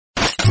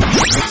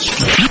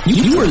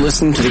You are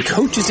listening to the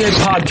Coach's Ed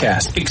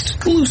podcast,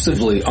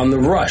 exclusively on the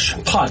Rush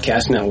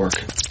Podcast Network.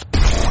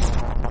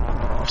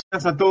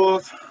 Gracias a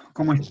todos,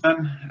 ¿cómo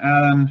están?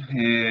 Adam,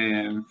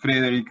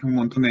 Frederick, un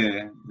montón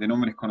de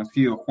nombres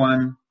conocidos,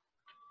 Juan,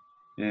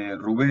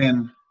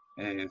 Rubén,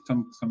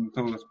 son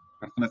todos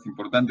personas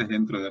importantes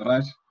dentro de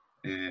Rush.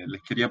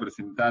 Les quería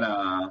presentar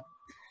a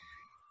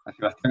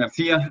Sebastián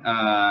García,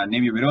 a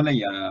Nemio Verona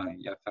y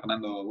a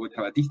Fernando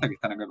Bocha Batista, que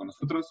están acá con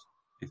nosotros.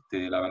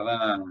 La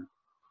verdad,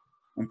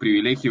 un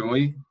privilegio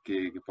hoy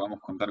que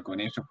podamos contar con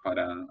ellos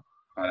para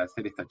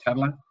hacer esta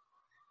charla.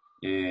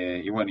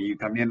 Y bueno, y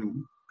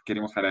también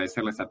queremos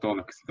agradecerles a todos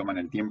los que se toman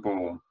el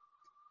tiempo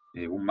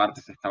un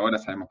martes a esta hora.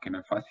 Sabemos que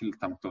no es fácil,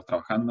 estamos todos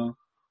trabajando,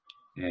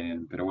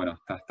 pero bueno,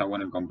 está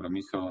bueno el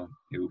compromiso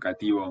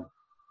educativo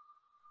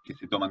que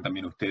se toman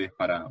también ustedes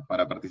para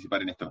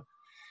participar en esto.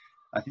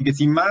 Así que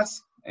sin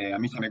más, a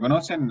mí ya me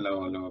conocen,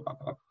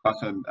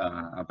 paso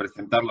a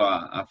presentarlo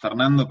a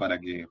Fernando para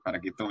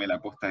que tome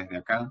la posta desde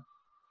acá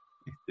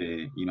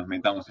y nos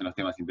metamos en los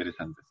temas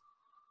interesantes.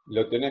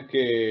 Lo tenés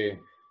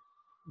que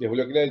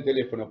desbloquear el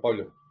teléfono,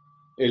 Pablo.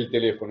 El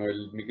teléfono,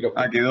 el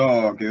micrófono. Ah,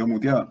 quedó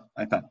muteado.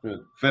 Ahí está.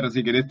 Bien. Fer,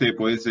 si querés te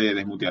podés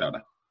desmutear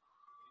ahora.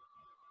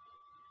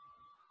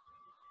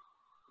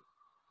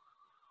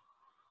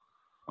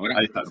 ¿Ahora?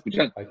 Ahí está. ¿Me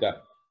escuchan? Ahí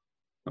está.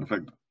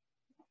 Perfecto.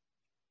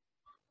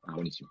 Ah,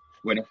 buenísimo.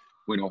 Bueno,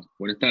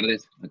 buenas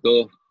tardes a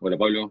todos. Hola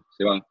Pablo,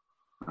 Seba,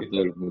 a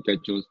todos los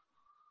muchachos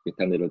que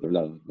están del otro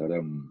lado. La verdad,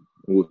 un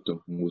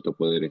gusto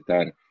poder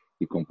estar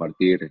y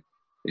compartir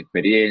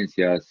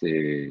experiencias,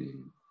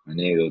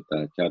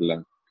 anécdotas,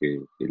 charlas,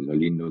 que es lo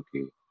lindo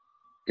que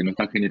nos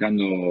está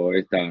generando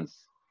esta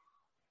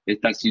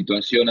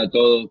situación a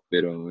todos,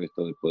 pero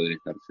esto de poder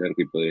estar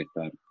cerca y poder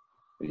estar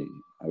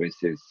a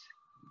veces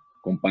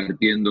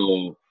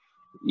compartiendo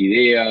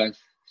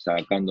ideas,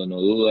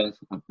 sacándonos dudas,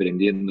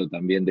 aprendiendo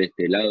también de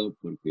este lado,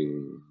 porque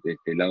de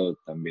este lado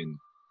también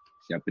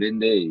se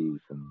aprende y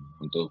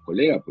con todos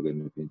colegas, porque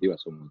en definitiva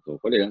somos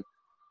todos colegas.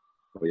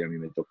 Hoy a mí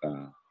me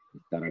toca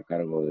estar a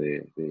cargo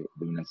de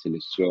una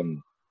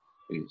selección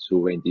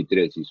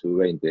SUB23 y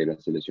SUB20 de la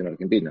selección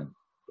argentina.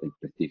 El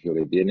prestigio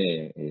que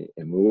tiene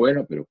es muy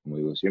bueno, pero como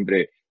digo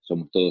siempre,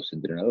 somos todos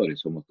entrenadores,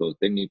 somos todos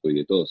técnicos y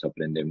de todos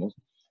aprendemos.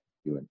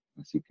 Y bueno,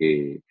 así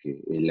que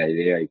es la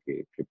idea y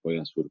que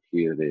pueda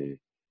surgir de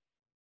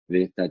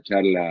esta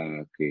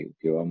charla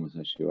que vamos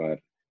a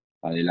llevar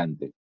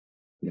adelante.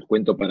 Les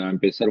cuento para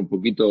empezar un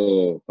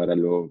poquito, por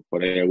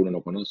ahí algunos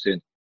no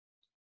conocen,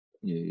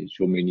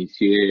 yo me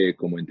inicié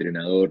como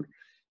entrenador,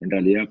 en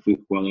realidad fui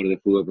jugador de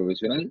fútbol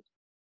profesional,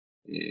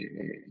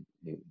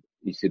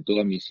 hice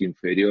todas mis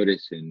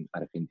inferiores en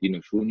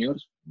Argentinos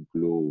Juniors, un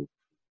club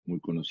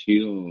muy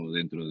conocido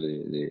dentro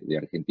de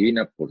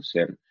Argentina por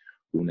ser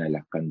una de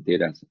las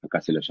canteras, acá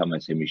se lo llama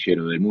el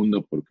semillero del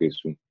mundo, porque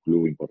es un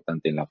club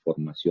importante en la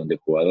formación de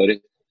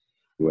jugadores.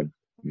 Y bueno,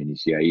 me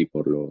inicié ahí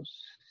por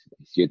los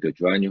 7,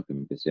 8 años, que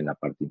me empecé en la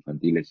parte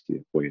infantiles y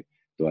después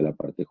toda la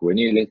parte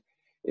juveniles.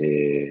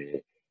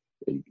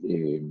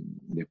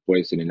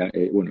 Después,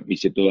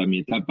 hice toda mi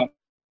etapa.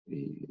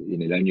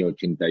 En el año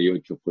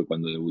 88 fue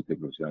cuando debuté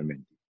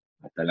profesionalmente.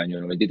 Hasta el año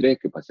 93,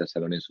 que pasé a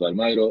San Lorenzo de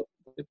Almagro.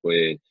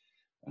 Después,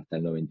 hasta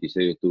el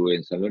 96 estuve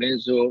en San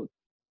Lorenzo.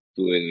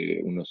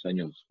 Tuve unos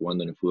años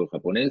jugando en el fútbol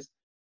japonés,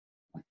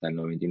 hasta el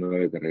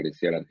 99 que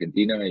regresé a la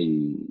Argentina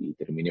y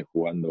terminé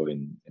jugando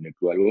en el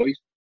Club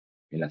Boys,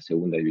 en la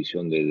segunda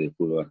división del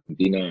fútbol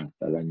argentina,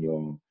 hasta el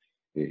año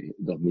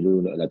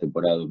 2001, la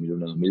temporada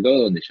 2001-2002,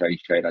 donde ya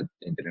era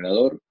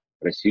entrenador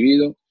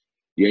recibido,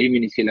 y ahí me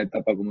inicié la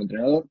etapa como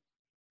entrenador.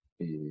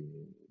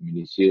 Me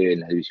inicié en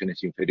las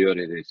divisiones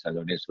inferiores de San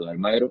Lorenzo de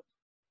Almagro.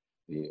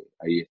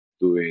 Ahí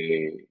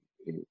estuve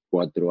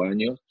 4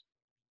 años,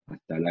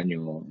 hasta el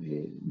año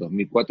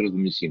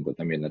 2004-2005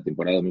 también, la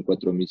temporada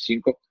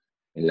 2004-2005,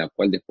 en la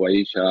cual después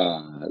ahí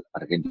ya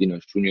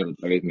Argentinos Junior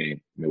otra vez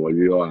me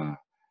volvió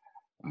a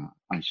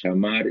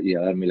llamar y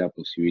a darme la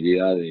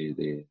posibilidad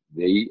de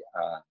ir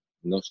a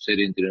no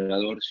ser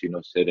entrenador,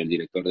 sino ser el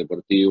director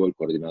deportivo, el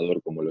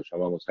coordinador, como lo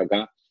llamamos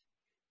acá,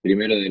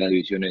 primero de las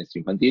divisiones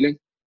infantiles,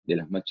 de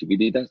las más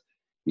chiquititas,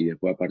 y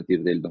después a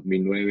partir del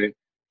 2009,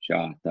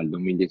 ya hasta el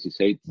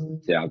 2016,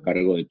 se a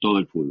cargo de todo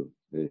el fútbol,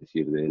 es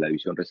decir, de la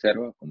división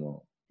reserva,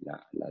 como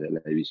la de la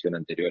división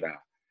anterior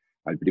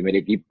al primer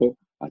equipo,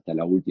 hasta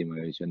la última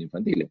división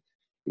infantil.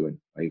 Y bueno,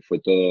 ahí fue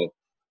todo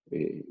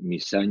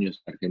mis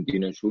años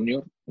Argentinos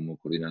Junior como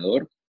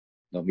coordinador.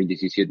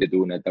 2017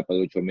 tuve una etapa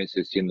de 8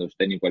 meses siendo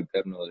técnico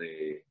alterno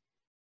de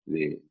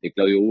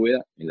Claudio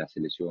Úbeda en la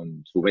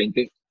selección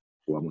SUB20.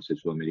 Jugamos el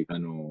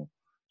sudamericano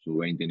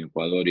SUB20 en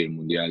Ecuador y el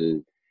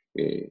mundial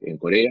en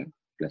Corea.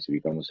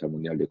 Clasificamos al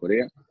mundial de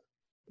Corea.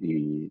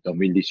 Y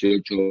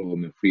 2018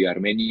 me fui a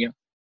Armenia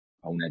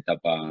a una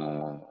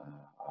etapa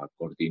a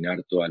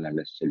coordinar todas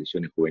las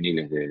selecciones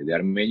juveniles de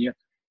Armenia,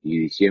 y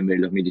diciembre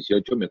del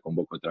 2018 me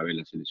convocó otra vez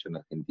la selección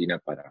argentina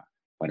para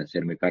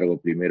hacerme cargo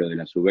primero de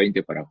la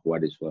SUB20 para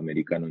jugar el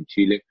sudamericano en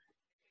Chile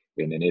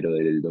en enero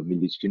del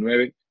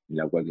 2019, en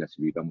la cual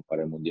clasificamos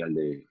para el mundial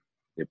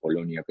de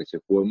Polonia que se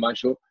jugó en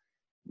mayo,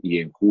 y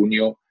en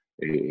junio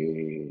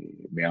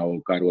me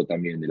hago cargo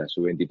también de la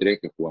SUB23,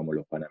 que jugamos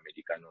los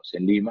Panamericanos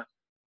en Lima,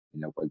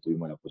 en la cual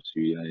tuvimos la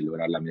posibilidad de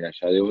lograr la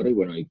medalla de oro, y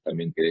bueno, y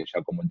también quedé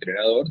ya como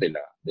entrenador de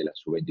la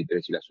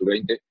SUB23 y la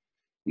SUB20,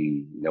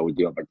 y la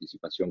última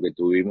participación que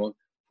tuvimos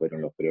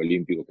fueron los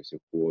preolímpicos que se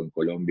jugó en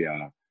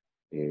Colombia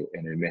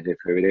en el mes de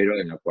febrero,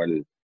 en la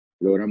cual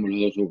logramos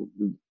los dos.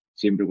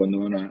 Siempre cuando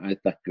van a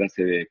estas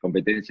clases de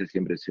competencias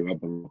siempre se va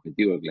por el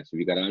objetivo de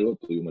clasificar algo.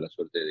 Tuvimos la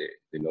suerte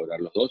de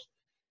lograr los dos,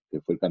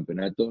 que fue el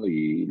campeonato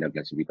y la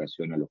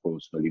clasificación a los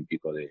Juegos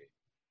Olímpicos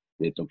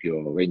de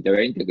Tokio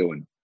 2020, que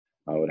bueno,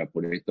 ahora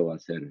por esto va a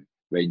ser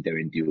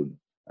 2021.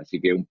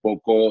 Así que un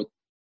poco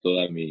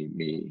toda mi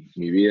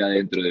vida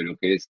dentro de lo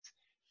que es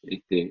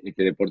este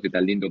deporte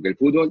tan lindo que el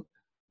fútbol,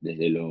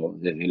 desde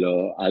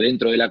lo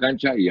adentro de la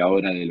cancha y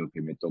ahora de lo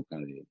que me toca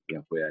de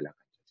afuera de la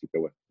cancha. Así que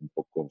bueno, un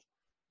poco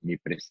mi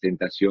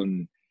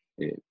presentación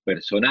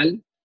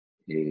personal.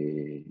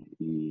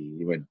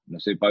 Y bueno, no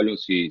sé, Pablo,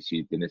 si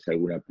tenés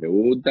alguna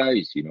pregunta,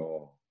 y si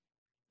no,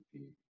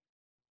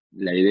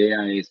 la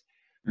idea es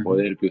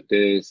poder que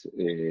ustedes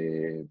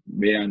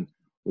vean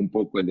un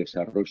poco el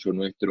desarrollo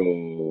nuestro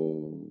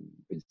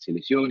en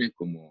selecciones,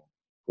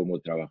 cómo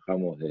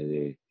trabajamos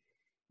desde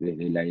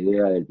la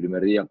idea del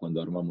primer día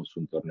cuando armamos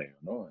un torneo,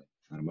 ¿no?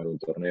 Armar un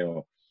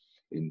torneo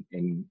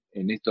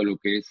en esto, lo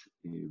que es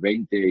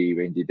 20 y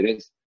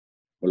 23,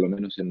 por lo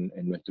menos en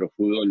nuestro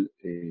fútbol,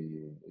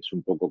 es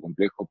un poco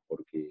complejo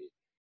porque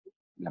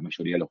la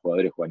mayoría de los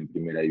jugadores juegan en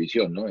primera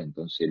división, ¿no?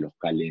 Entonces los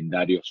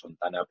calendarios son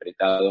tan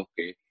apretados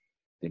que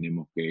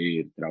tenemos que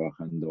ir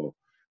trabajando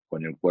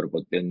con el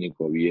cuerpo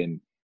técnico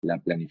bien la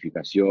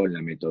planificación,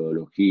 la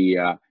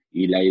metodología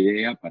y la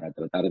idea para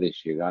tratar de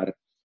llegar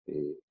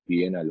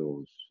bien a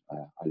los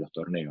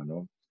torneos,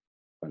 ¿no?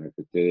 Para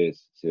que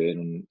ustedes se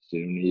den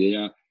una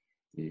idea,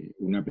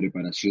 una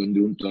preparación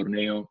de un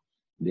torneo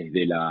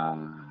desde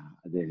la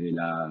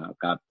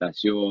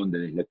captación,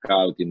 desde el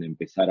scouting, de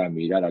empezar a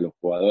mirar a los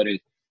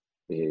jugadores,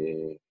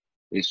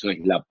 eso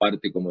es la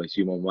parte, como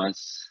decimos,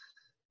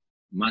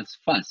 más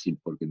fácil,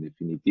 porque en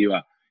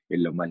definitiva es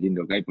lo más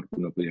lindo que hay, porque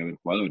uno puede ver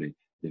jugadores.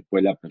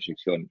 Después la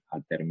proyección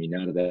a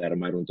terminar de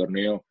armar un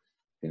torneo,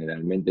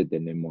 generalmente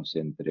tenemos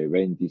entre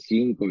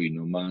 25 y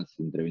no más,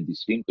 entre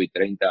 25 y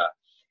 30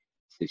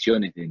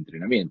 sesiones de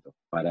entrenamiento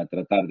para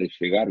tratar de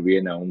llegar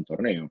bien a un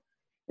torneo,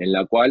 en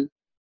la cual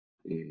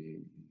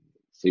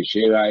se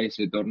llega a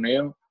ese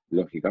torneo,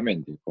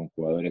 lógicamente, con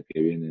jugadores que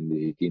vienen de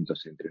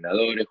distintos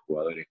entrenadores,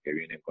 jugadores que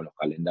vienen con los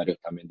calendarios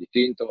también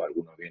distintos,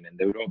 algunos vienen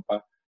de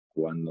Europa,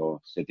 jugando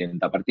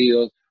 70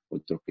 partidos,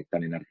 otros que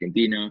están en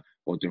Argentina,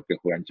 otros que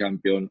juegan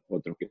Champions,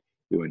 otros que...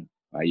 Y bueno,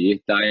 ahí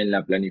está en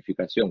la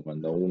planificación,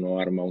 cuando uno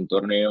arma un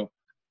torneo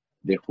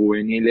de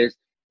juveniles,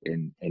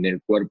 en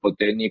el cuerpo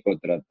técnico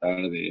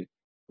tratar de,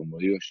 como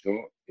digo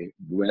yo,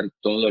 ver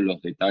todos los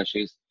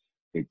detalles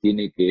que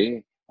tiene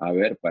que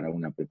haber para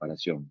una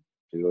preparación.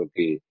 Yo creo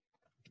que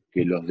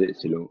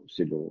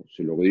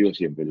se lo digo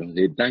siempre, los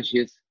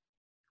detalles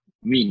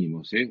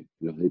mínimos,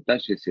 los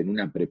detalles en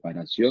una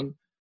preparación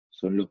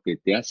son los que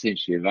te hacen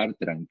llegar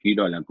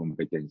tranquilo a la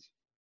competencia.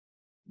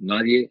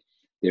 Nadie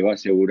te va a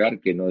asegurar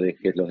que no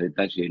dejes los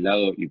detalles de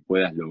lado y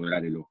puedas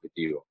lograr el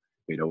objetivo,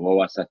 pero vos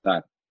vas a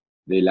estar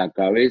de la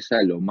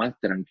cabeza lo más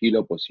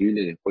tranquilo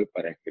posible después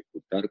para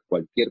ejecutar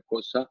cualquier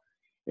cosa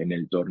en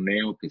el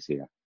torneo que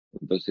sea.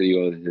 Entonces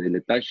digo, desde el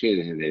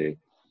detalle,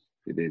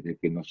 desde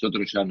que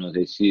nosotros ya nos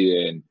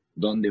deciden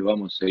dónde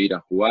vamos a ir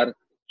a jugar,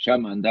 ya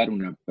mandar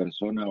una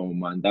persona o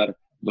mandar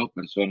 2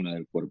 personas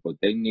del cuerpo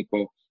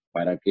técnico,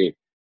 ¿para qué?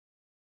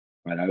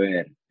 Para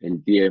ver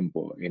el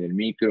tiempo en el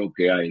micro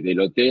que hay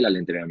del hotel al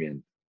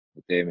entrenamiento.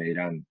 Ustedes me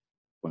dirán,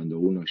 cuando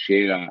uno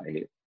llega,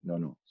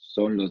 no,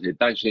 son los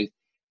detalles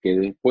que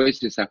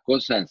después esas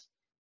cosas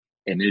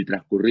en el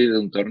transcurrir de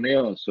un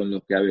torneo son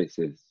los que a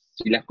veces,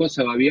 si las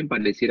cosas van bien,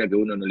 pareciera que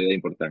uno no le da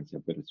importancia,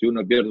 pero si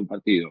uno pierde un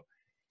partido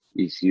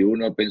y si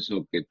uno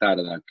pensó que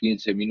tarda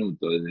 15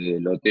 minutos desde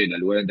el hotel al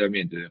lugar de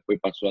entrenamiento y después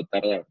pasó a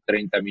tardar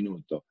 30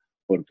 minutos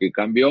porque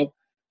cambió,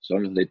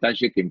 son los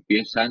detalles que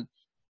empiezan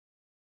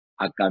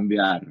a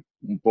cambiar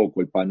un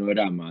poco el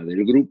panorama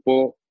del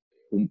grupo,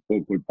 un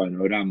poco el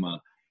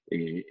panorama,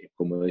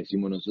 como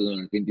decimos nosotros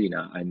en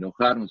Argentina, a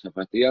enojarnos, a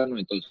fastidiarnos.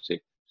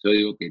 Entonces, yo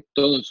digo que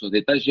todos esos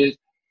detalles,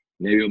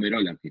 Nevio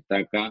Merola, que está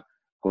acá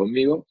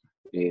conmigo,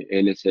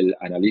 él es el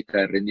analista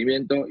de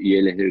rendimiento y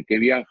él es el que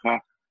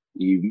viaja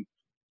y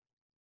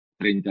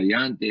 30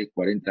 días antes,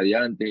 40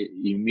 días antes,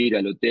 y mira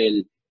el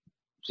hotel,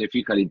 se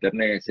fija el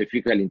internet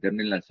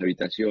en las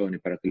habitaciones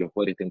para que los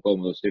jugadores estén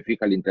cómodos, se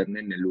fija el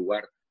internet en el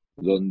lugar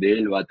donde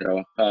él va a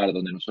trabajar,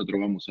 donde nosotros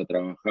vamos a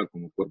trabajar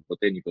como cuerpo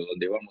técnico,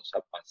 donde vamos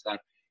a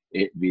pasar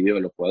video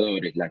de los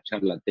jugadores, la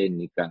charla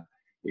técnica,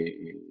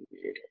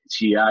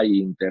 si hay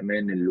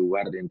internet en el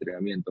lugar de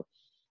entrenamiento.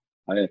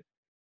 A ver,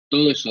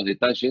 todos esos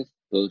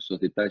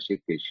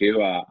detalles que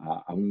lleva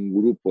a un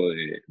grupo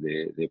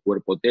de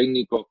cuerpo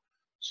técnico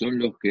son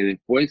los que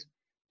después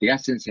te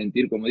hacen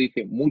sentir, como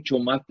dije, mucho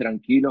más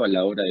tranquilo a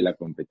la hora de la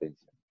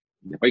competencia.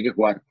 Después hay que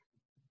jugar,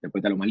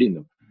 después está lo más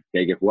lindo, que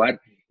hay que jugar,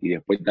 y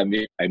después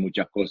también hay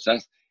muchas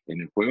cosas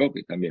en el juego,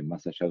 que también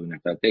más allá de una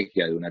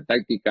estrategia, de una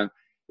táctica,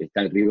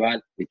 está el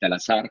rival, está el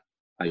azar,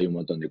 hay un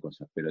montón de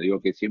cosas. Pero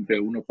digo que siempre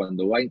uno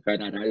cuando va a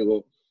encarar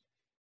algo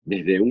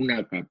desde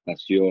una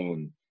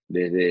captación,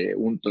 desde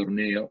un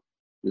torneo,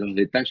 los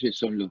detalles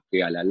son los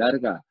que a la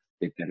larga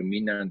te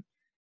terminan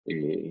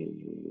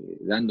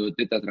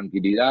dándote esta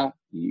tranquilidad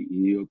y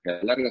digo que a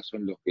la larga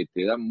son los que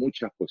te dan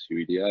muchas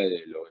posibilidades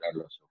de lograr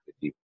los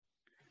objetivos.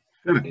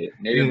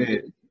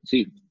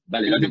 Sí,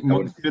 dale, dale, está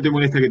bueno. Si no te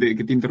molesta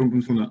que te interrumpa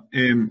un segundo.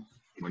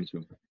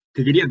 Buenísimo.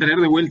 Te quería traer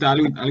de vuelta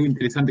algo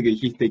interesante que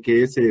dijiste,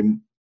 que es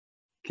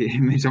que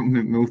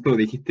me gustó.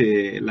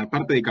 Dijiste, la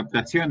parte de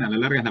captación a la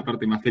larga es la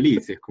parte más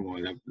feliz, es como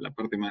la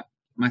parte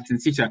más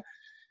sencilla.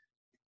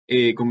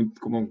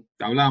 Como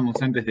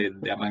hablábamos antes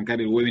de arrancar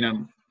el webinar,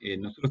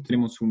 nosotros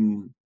tenemos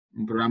un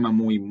programa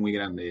muy, muy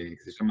grande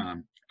que se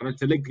llama Red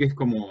Select, que es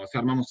como, o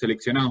sea, armamos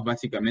seleccionados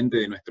básicamente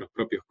de nuestros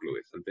propios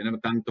clubes. Al tener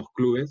tantos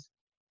clubes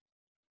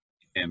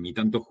y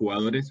tantos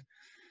jugadores,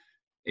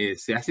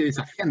 se hace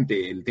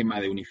desafiante el tema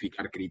de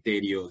unificar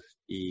criterios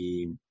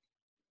y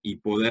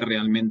poder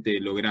realmente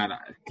lograr,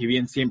 si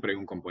bien siempre hay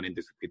un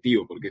componente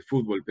subjetivo, porque es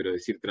fútbol, pero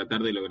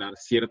tratar de lograr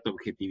cierta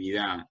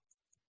objetividad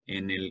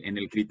en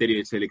el criterio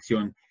de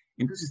selección.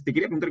 Entonces te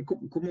quería preguntar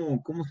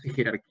cómo se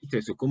jerarquiza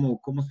eso,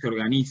 cómo se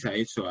organiza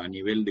eso a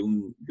nivel de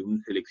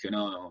un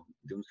seleccionado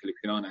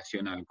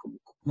nacional,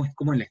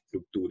 cómo es la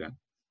estructura.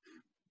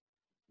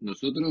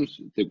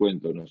 Nosotros, te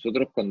cuento,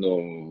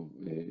 cuando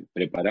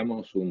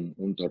preparamos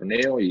un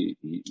torneo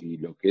y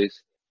lo que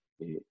es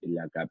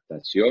la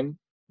captación,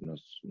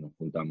 nos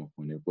juntamos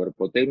con el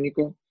cuerpo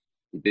técnico,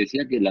 y te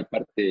decía que la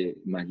parte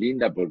más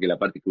linda, porque la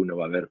parte que uno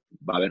va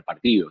a ver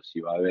partidos, y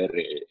va a ver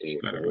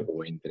Claro.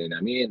 o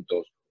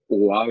entrenamientos,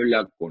 o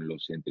habla con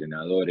los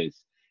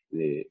entrenadores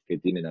que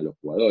tienen a los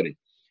jugadores.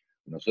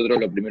 Nosotros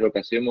lo primero que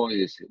hacemos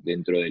es,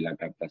 dentro de la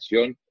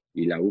captación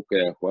y la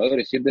búsqueda de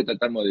jugadores, siempre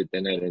tratamos de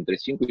tener entre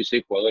 5 y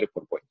 6 jugadores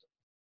por puesto,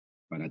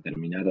 para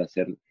terminar de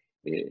hacer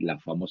la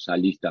famosa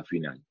lista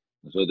final.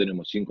 Nosotros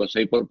tenemos 5 o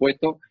 6 por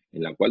puesto,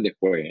 en la cual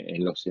después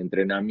en los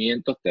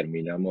entrenamientos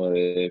terminamos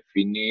de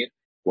definir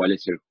cuál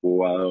es el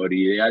jugador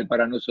ideal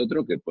para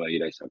nosotros que pueda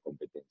ir a esa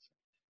competencia.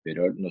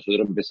 Pero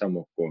nosotros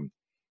empezamos con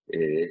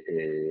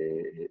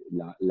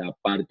la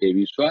parte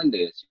visual, de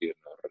decir,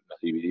 nos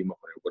dividimos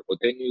con el cuerpo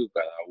técnico,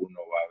 cada uno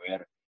va a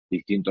ver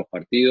distintos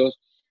partidos.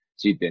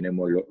 Sí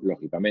tenemos,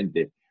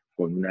 lógicamente,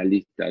 con una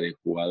lista de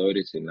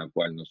jugadores en la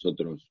cual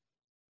nosotros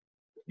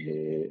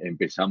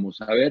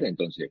empezamos a ver.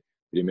 Entonces,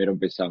 primero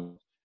empezamos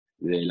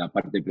de la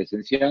parte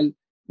presencial,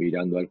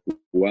 mirando al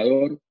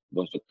jugador,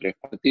 2 o 3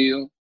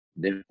 partidos.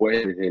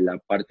 Después, desde la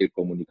parte de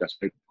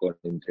comunicación con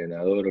el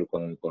entrenador o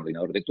con el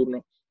coordinador de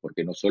turno,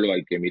 porque no solo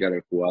hay que mirar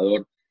al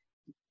jugador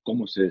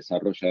cómo se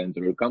desarrolla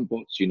dentro del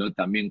campo, sino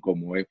también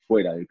cómo es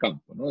fuera del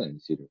campo, ¿no? Es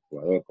decir, el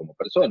jugador como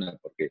persona,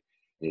 porque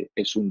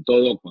es un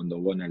todo cuando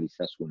vos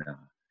analizás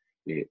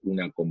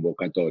una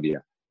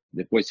convocatoria.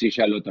 Después, si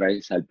ya lo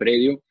traes al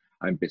predio,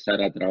 a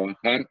empezar a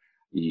trabajar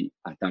y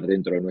a estar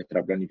dentro de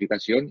nuestra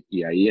planificación,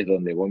 y ahí es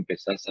donde vos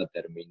empezás a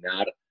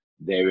terminar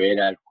de ver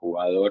al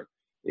jugador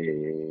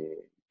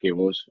que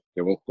vos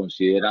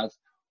considerás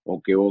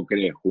o que vos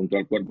crees junto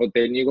al cuerpo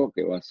técnico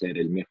que va a ser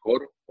el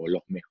mejor o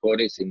los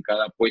mejores en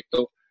cada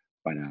puesto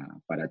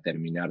para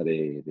terminar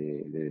de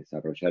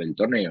desarrollar el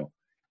torneo.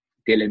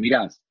 ¿Qué le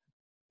mirás?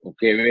 ¿O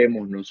qué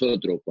vemos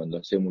nosotros cuando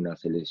hacemos una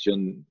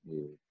selección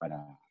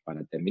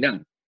para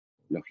terminar?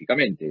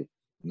 Lógicamente,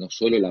 no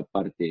solo la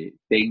parte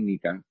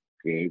técnica,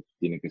 que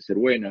tiene que ser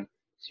buena,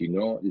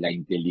 sino la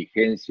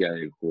inteligencia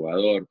del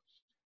jugador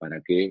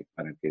para que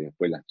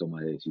después las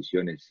tomas de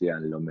decisiones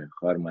sean la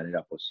mejor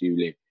manera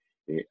posible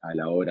a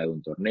la hora de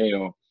un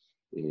torneo.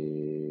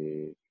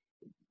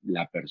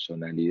 La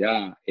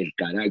personalidad, el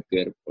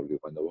carácter, porque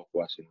cuando vos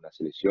jugás en una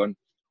selección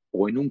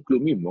o en un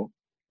club mismo,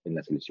 en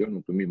la selección,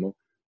 un club mismo,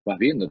 vas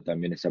viendo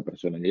también esa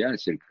personalidad,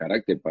 ese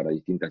carácter para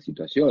distintas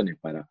situaciones.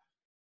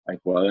 Hay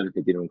jugadores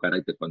que tienen un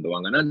carácter cuando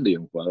van ganando y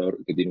un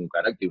jugador que tiene un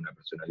carácter y una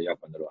personalidad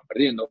cuando lo van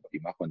perdiendo, y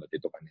más cuando te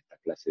tocan estas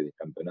clases de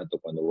campeonato,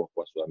 cuando vos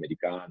jugás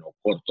sudamericanos,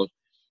 cortos,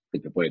 que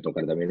te puede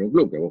tocar también en un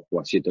club, que vos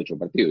jugás 7, 8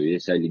 partidos y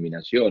esa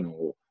eliminación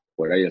o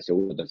por ahí el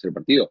segundo o tercer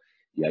partido,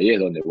 y ahí es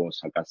donde vos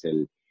sacás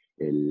el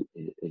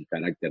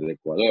carácter del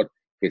jugador,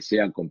 que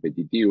sea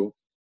competitivo.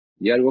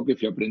 Y algo que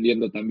fui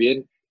aprendiendo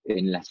también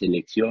en la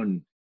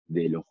selección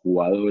de los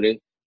jugadores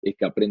es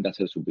que aprenda a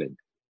ser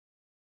suplente.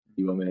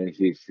 Y vos me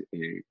decís,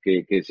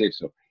 ¿qué es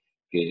eso?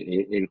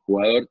 Que el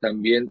jugador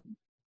también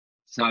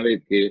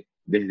sabe que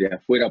desde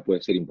afuera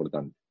puede ser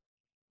importante.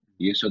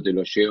 Y eso te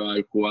lo lleva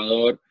al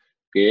jugador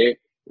que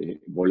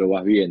vos lo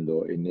vas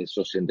viendo en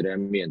esos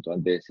entrenamientos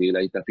antes de seguir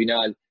la lista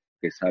final,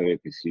 que sabe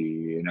que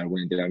si en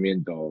algún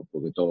entrenamiento,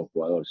 porque todo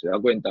jugador se da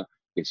cuenta,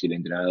 que si el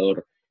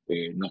entrenador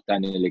no está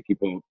en el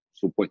equipo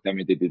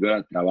supuestamente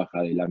titular,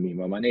 trabaja de la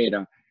misma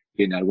manera,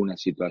 que en alguna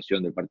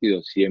situación del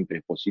partido siempre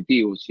es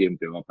positivo,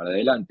 siempre va para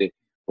adelante,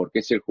 porque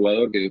es el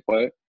jugador que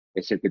después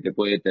es el que te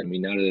puede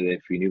terminar de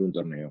definir un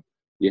torneo.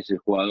 Y es el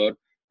jugador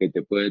que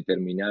te puede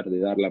terminar de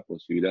dar la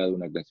posibilidad de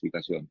una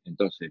clasificación.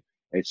 Entonces,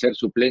 el ser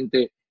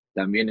suplente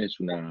también es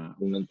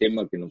un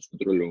tema que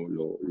nosotros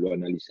lo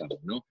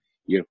analizamos, ¿no?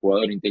 Y el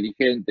jugador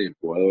inteligente, el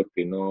jugador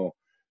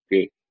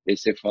que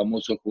ese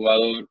famoso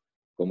jugador,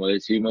 como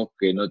decimos,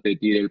 que no te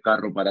tire el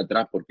carro para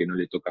atrás porque no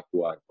le toca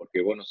jugar,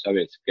 porque vos no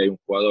sabés que hay un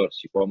jugador,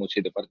 si jugamos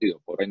 7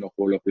 partidos, por ahí no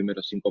jugó los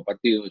primeros 5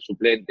 partidos, es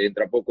suplente,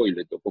 entra poco y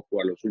le tocó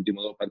jugar los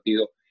últimos 2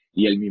 partidos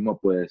y él mismo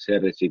puede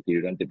ser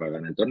desequilibrante para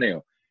ganar el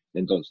torneo.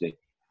 Entonces,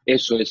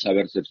 eso es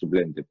saber ser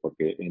suplente,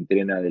 porque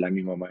entrena de la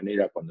misma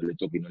manera cuando le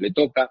toca y no le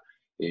toca,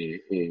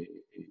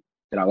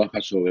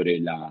 trabaja sobre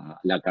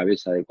la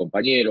cabeza del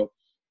compañero.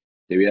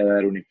 Te voy a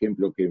dar un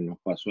ejemplo que nos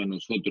pasó a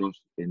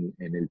nosotros en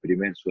el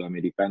primer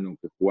sudamericano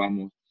que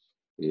jugamos.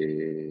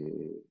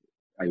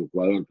 Hay un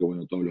jugador que,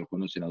 bueno, todos lo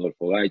conocen,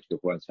 Adolfo Gaich, que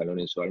juega en San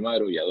Lorenzo de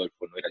Almagro, y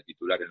Adolfo no era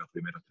titular en los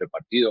primeros 3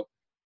 partidos,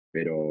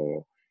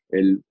 pero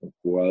él, un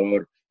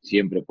jugador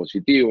siempre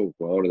positivo, un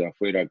jugador de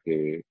afuera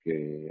que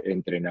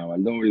entrenaba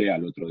al doble,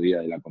 al otro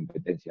día de la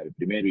competencia el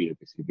primero y el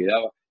que se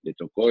quedaba, le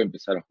tocó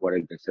empezar a jugar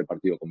el tercer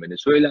partido con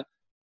Venezuela.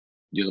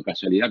 Dio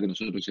casualidad que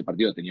nosotros ese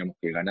partido teníamos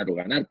que ganar o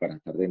ganar para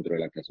estar dentro de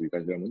la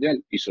clasificación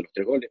mundial. Hizo los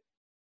 3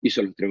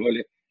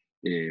 goles,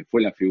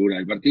 fue la figura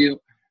del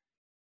partido.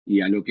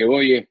 Y a lo que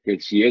voy es que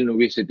si él no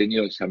hubiese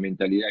tenido esa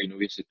mentalidad y no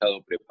hubiese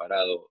estado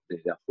preparado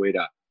desde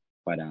afuera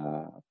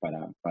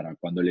para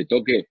cuando le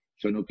toque,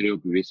 yo no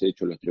creo que hubiese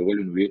hecho los 3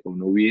 goles o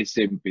no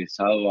hubiese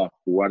empezado a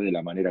jugar de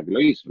la manera que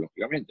lo hizo,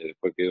 lógicamente.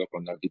 Después quedó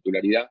con la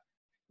titularidad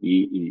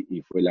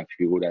y fue la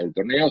figura del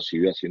torneo,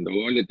 siguió haciendo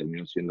goles,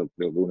 terminó siendo,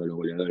 creo que, uno de los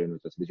goleadores de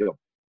nuestra selección.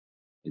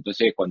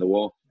 Entonces, cuando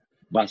vos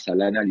vas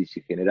al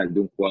análisis general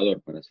de un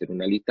jugador para hacer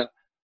una lista,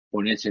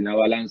 pones en la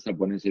balanza,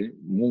 pones en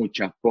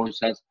muchas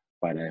cosas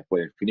para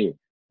después definir.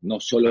 No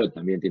solo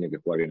también tiene que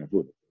jugar bien al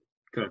fútbol.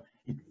 Claro.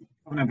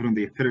 Una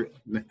pregunta, y espero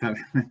no estar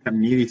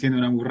ni diciendo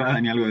una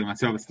burrada ni algo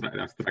demasiado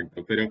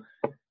abstracto, pero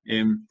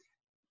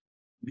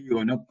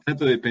digo, no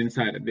trato de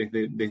pensar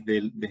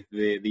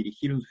desde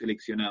dirigir un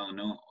seleccionado,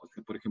 ¿no? O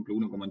sea, por ejemplo,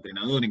 uno como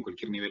entrenador en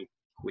cualquier nivel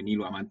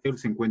juvenil o amateur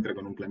se encuentra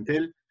con un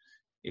plantel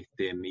y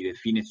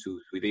define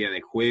su idea de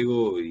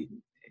juego y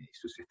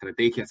sus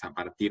estrategias a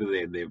partir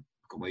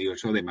como digo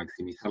yo, de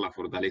maximizar las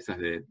fortalezas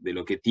de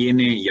lo que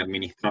tiene y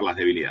administrar las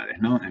debilidades,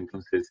 ¿no?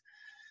 Entonces,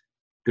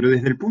 pero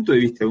desde el punto de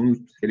vista de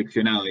un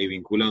seleccionado y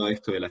vinculado a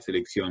esto de la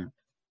selección,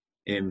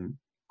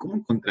 ¿cómo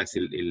encontrás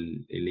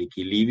el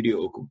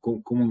equilibrio o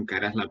cómo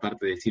encarás la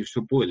parte de decir,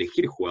 yo puedo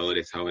elegir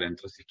jugadores ahora,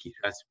 entonces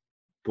quizás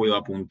puedo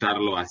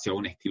apuntarlo hacia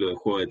un estilo de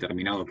juego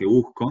determinado que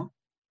busco,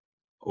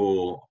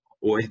 o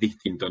es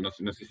distinto? No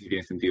sé si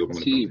tiene sentido como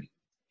Sí, lo planteé.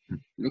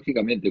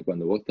 lógicamente,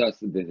 cuando vos estás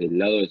desde el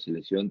lado de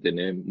selección,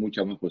 tenés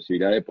muchas más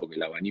posibilidades porque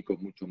el abanico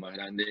es mucho más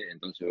grande,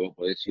 entonces vos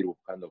podés ir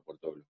buscando por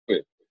todos los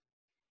juegos.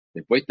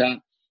 Después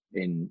está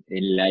en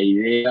la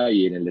idea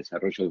y en el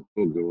desarrollo del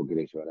juego que vos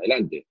querés llevar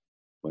adelante.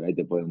 Por ahí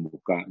te pueden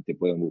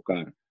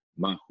buscar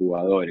más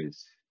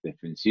jugadores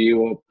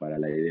defensivos para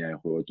la idea de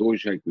juego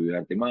tuya y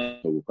cuidarte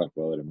más, o buscar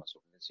jugadores más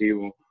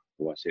ofensivos,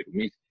 o hacer un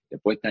mix.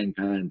 Después está en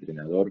cada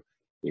entrenador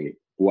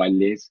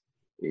cuál es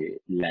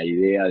la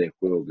idea de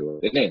juego que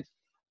vos tenés.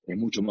 Es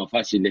mucho más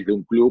fácil desde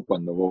un club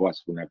cuando vos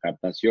vas a una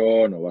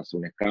captación o vas a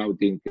un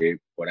scouting, que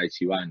por ahí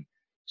si van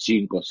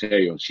 5,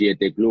 6 o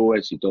 7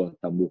 clubes y todos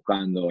están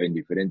buscando en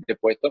diferentes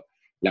puestos,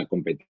 la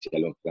competencia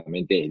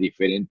lógicamente es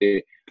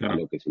diferente a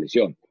lo que es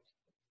selección.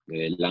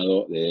 Desde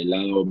el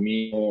lado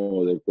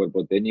mío, del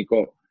cuerpo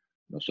técnico,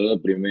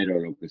 nosotros primero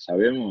lo que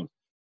sabemos,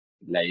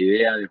 la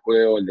idea del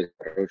juego, el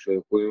desarrollo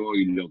del juego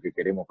y lo que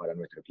queremos para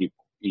nuestro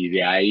equipo. Y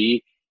de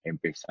ahí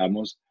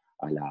empezamos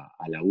a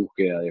la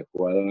búsqueda de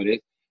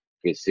jugadores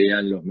que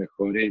sean los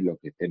mejores, los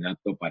que estén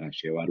aptos para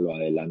llevarlo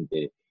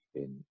adelante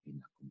en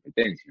la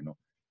competencia, ¿no?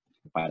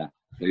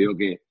 Te digo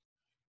que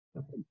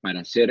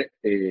para ser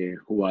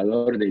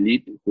jugador de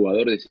elite,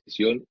 jugador de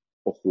sesión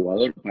o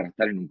jugador para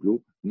estar en un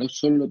club, no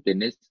solo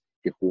tenés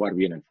que jugar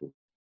bien al fútbol,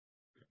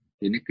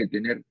 tenés que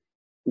tener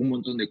un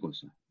montón de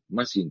cosas,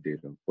 más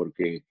íntegro,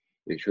 porque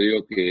yo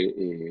digo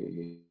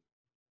que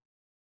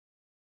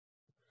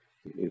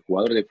el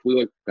jugador de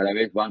fútbol cada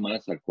vez va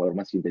más al jugador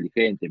más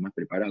inteligente, más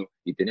preparado,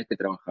 y tenés que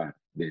trabajar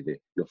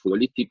desde lo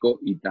futbolístico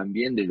y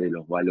también desde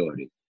los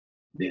valores,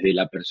 desde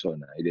la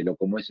persona y de lo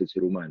cómo es el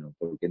ser humano,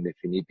 porque en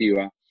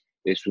definitiva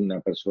es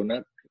una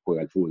persona que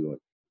juega al fútbol.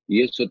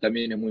 Y eso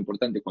también es muy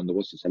importante cuando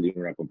vos salís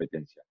en una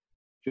competencia.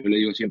 Yo le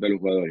digo siempre a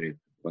los jugadores,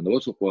 cuando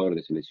vos sos jugador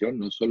de selección,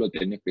 no solo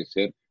tenés que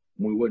ser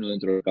muy bueno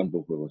dentro del campo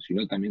de juego,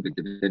 sino también que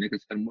tenés que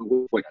ser muy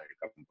bueno fuera del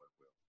campo de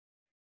juego.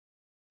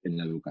 En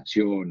la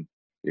educación,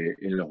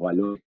 en los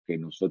valores que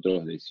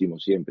nosotros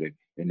decimos siempre,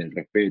 en el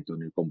respeto,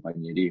 en el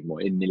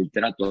compañerismo, en el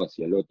trato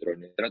hacia el otro,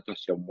 en el trato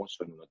hacia un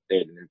mozo en un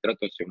hotel, en el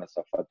trato hacia una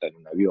azafata en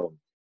un avión.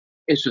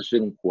 Eso es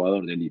ser un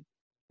jugador de élite,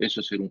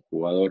 eso es ser un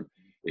jugador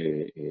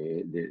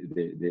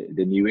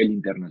de nivel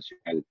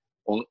internacional,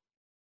 o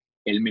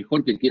el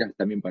mejor que quieras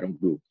también para un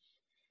club.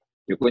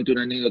 Te cuento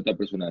una anécdota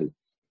personal.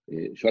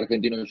 Yo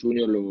Argentino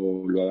Junior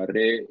lo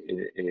agarré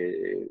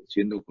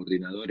siendo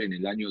coordinador en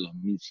el año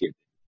 2007.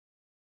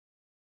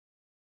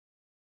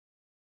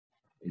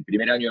 el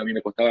primer año a mí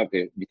me costaba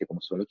que, viste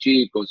cómo son los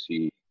chicos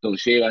y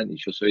todos llegan, y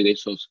yo soy de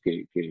esos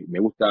que me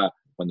gusta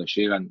cuando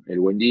llegan el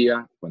buen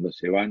día, cuando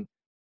se van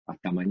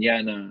hasta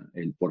mañana,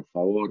 el por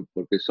favor,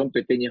 porque son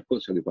pequeñas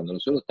cosas que cuando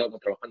nosotros estamos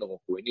trabajando con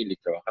juveniles,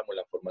 trabajamos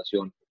la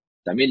formación,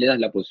 también le das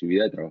la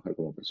posibilidad de trabajar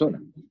como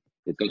persona.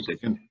 Entonces,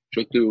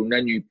 yo estuve 1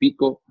 año y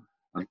pico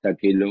hasta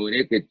que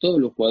logré que todos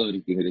los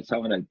jugadores que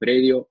ingresaban al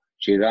predio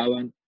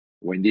llegaban,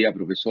 buen día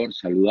profesor,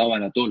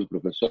 saludaban a todos los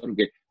profesores,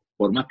 que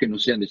por más que no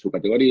sean de su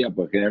categoría,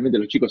 porque generalmente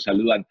los chicos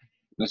saludan,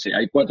 no sé,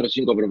 hay 4 o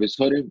 5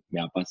 profesores, me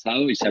ha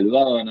pasado, y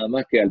saludaban nada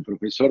más que al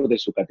profesor de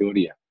su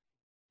categoría.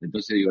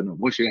 Entonces digo, no,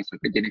 vos llegas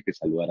acá, tenés que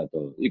saludar a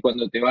todos. Y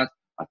cuando te vas,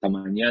 hasta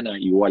mañana,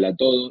 igual a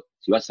todos.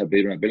 Si vas a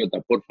pedir una pelota,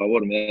 por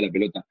favor, me da la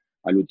pelota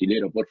al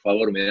utilero, por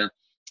favor, me da.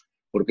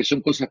 Porque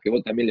son cosas que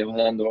vos también le vas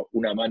dando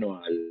una mano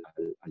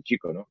al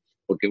chico, ¿no?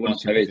 Porque vos no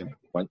sabés,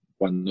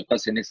 cuando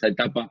estás en esa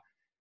etapa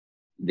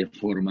de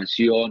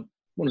formación,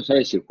 vos no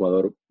sabés si el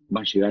jugador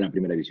va a llegar a la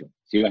primera división,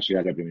 si va a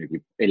llegar al primer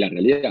equipo. Es la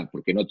realidad,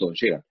 porque no todos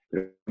llegan.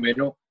 Pero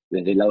menos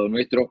desde el lado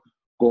nuestro,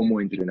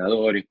 como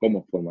entrenadores,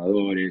 como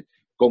formadores,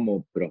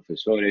 como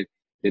profesores,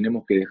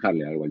 tenemos que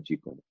dejarle algo al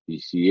chico. Y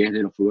si es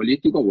de lo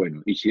futbolístico,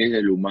 bueno, y si es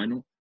de lo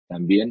humano,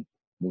 también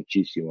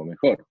muchísimo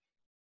mejor.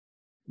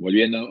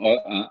 Volviendo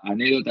a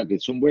anécdotas que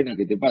son buenas,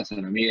 que te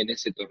pasan. A mí en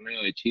ese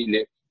torneo de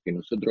Chile, que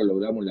nosotros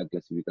logramos la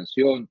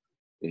clasificación,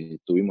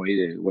 estuvimos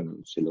ahí, bueno,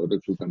 se logró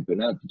el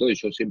subcampeonato, todo, y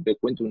yo siempre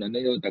cuento una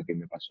anécdota que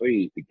me pasó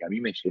y que a mí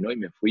me llenó y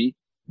me fui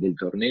del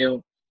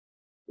torneo.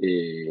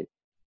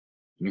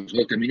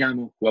 Nosotros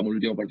terminamos, jugamos el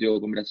último partido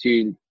con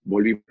Brasil,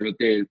 volvimos al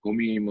hotel,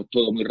 comimos,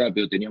 todo muy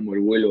rápido, teníamos el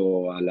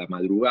vuelo a la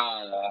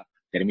madrugada,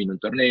 terminó el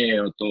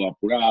torneo, todo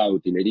apurado,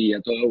 utilería,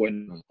 todo,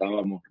 bueno, nos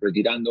estábamos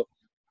retirando,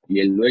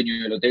 y el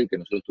dueño del hotel, que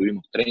nosotros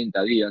tuvimos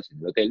 30 días en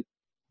el hotel,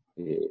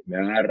 me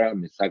agarra,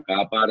 me saca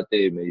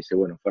aparte, me dice,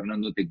 bueno,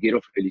 Fernando, te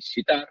quiero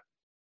felicitar.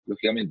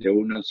 Lógicamente,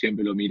 uno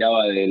siempre lo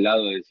miraba del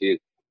lado de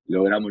decir,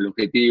 logramos el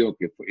objetivo,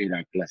 que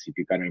era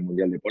clasificar al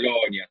Mundial de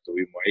Polonia,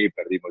 estuvimos ahí,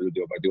 perdimos el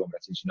último partido con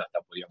Brasil, si no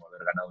hasta podíamos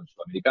haber ganado en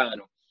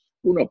Sudamericano.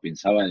 Uno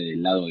pensaba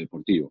del lado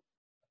deportivo,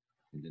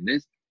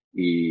 ¿entendés?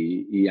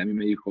 Y a mí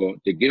me dijo,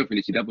 te quiero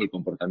felicitar por el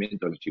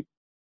comportamiento de los chicos.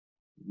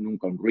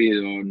 Nunca un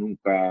ruido,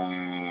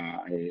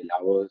 nunca la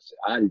voz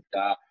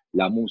alta,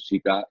 la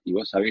música, y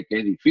vos sabés que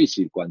es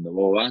difícil cuando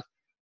vos vas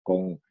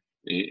con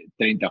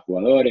 30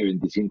 jugadores,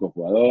 25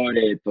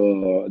 jugadores,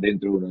 todo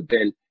dentro de un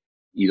hotel,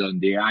 y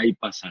donde hay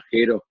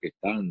pasajeros que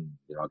están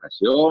de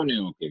vacaciones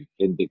o que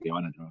gente que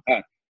van a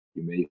trabajar.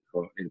 Y me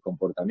dijo, el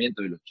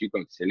comportamiento de los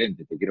chicos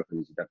excelente, te quiero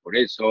felicitar por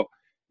eso.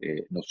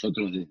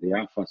 Nosotros desde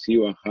AFA sí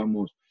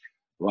bajamos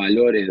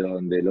valores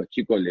donde los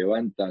chicos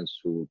levantan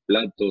su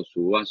plato,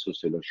 su vaso,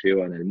 se lo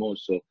llevan al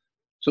mozo.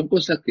 Son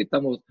cosas que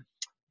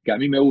a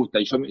mí me gusta,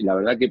 y la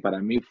verdad que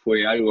para mí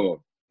fue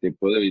algo, te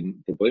puedo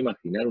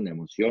imaginar una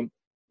emoción,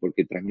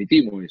 porque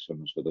transmitimos eso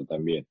nosotros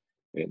también.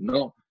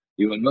 No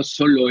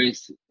solo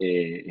es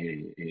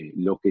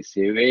lo que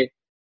se ve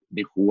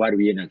de jugar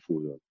bien al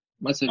fútbol.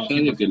 Más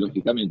allá de que,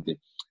 lógicamente,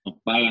 nos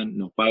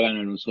pagan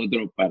a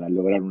nosotros para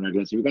lograr una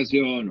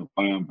clasificación, nos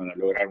pagan para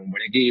lograr un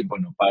buen equipo,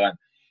 nos pagan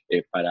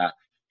para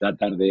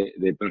tratar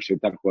de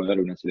proyectar jugadores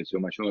a una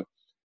selección mayor.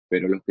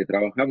 Pero los que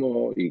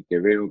trabajamos y que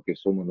veo que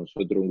somos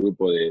nosotros un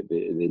grupo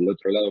del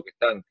otro lado que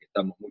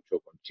estamos mucho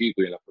con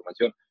chicos y en la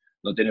formación,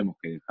 no tenemos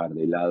que dejar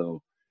de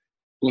lado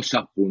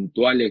cosas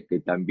puntuales que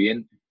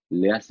también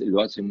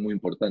lo hacen muy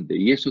importante.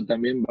 Y eso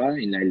también va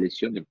en la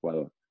elección del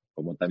jugador.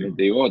 Como también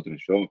te digo otro,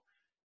 yo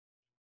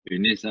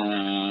en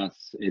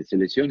esas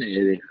selecciones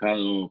he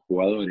dejado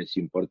jugadores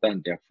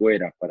importantes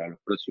afuera para los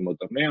próximos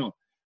torneos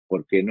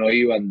porque no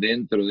iban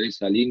dentro de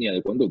esa línea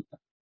de conducta.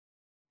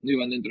 No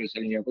iban dentro de esa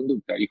línea de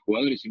conducta. Y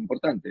jugadores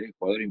importantes,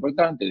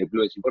 de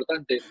clubes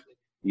importantes.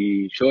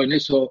 Y yo en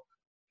eso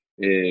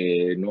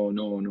no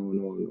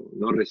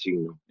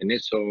resigno. En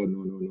eso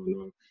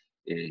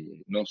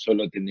no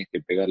solo tenés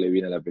que pegarle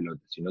bien a la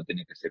pelota, sino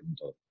tenés que hacer un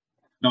todo.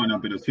 No,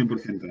 pero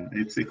 100%.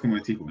 Es como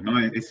decís vos, ¿no?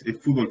 Es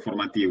fútbol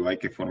formativo, hay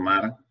que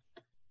formar,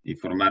 y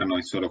formar no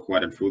es solo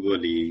jugar al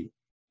fútbol, y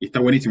está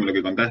buenísimo lo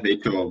que contás. De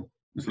hecho,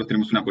 nosotros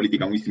tenemos una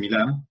política muy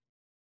similar,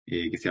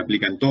 que se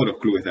aplica en todos los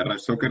clubes de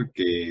Rush Soccer,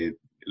 que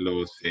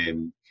los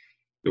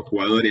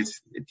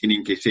jugadores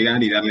tienen que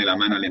llegar y darle la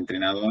mano al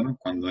entrenador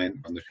cuando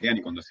llegan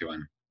y cuando se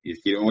van. Y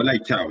decir hola y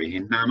chao. Y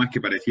es nada más que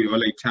para decir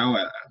hola y chao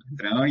al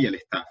entrenador y al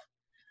staff.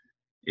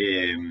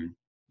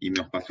 Y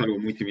nos pasó algo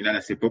muy similar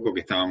hace poco,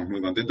 que estábamos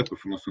muy contentos,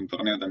 porque fuimos a un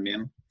torneo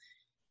también,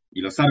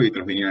 y los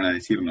árbitros vinieron a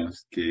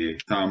decirnos que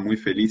estaban muy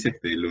felices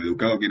de lo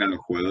educados que eran los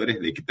jugadores,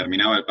 de que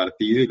terminaba el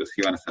partido y los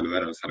iban a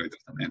saludar a los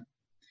árbitros también.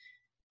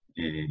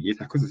 Y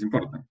esas cosas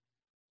importan.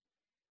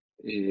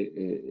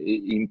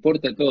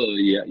 Importa todo,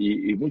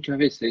 y muchas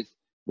veces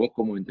vos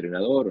como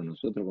entrenador o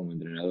nosotros como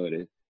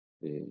entrenadores,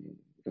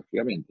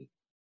 lógicamente,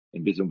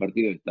 empieza un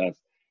partido y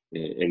estás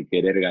el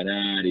querer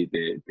ganar y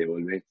te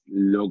volvés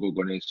loco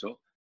con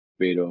eso,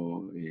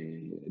 pero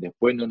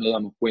después no nos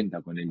damos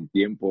cuenta con el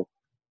tiempo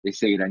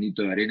ese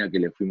granito de arena que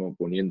le fuimos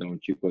poniendo a un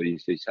chico de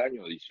 16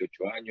 años,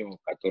 18 años,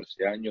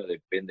 14 años,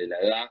 depende de la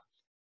edad,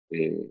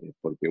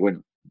 porque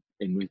bueno,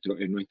 en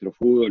nuestro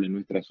fútbol, en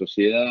nuestra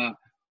sociedad,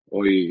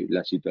 hoy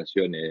la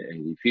situación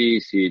es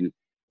difícil,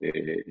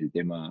 el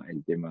tema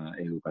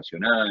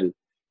educacional,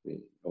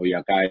 hoy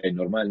acá es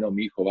normal, no,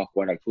 mi hijo va a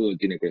jugar al fútbol,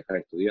 tiene que dejar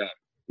de estudiar.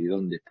 ¿Y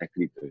dónde está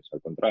escrito eso?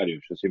 Al contrario,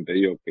 yo siempre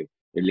digo que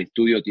el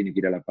estudio tiene que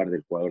ir a la par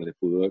del jugador de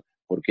fútbol.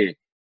 ¿Por qué?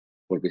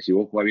 Porque si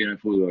vos jugás bien al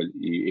fútbol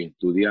y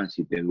estudiás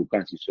y te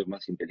educás y sos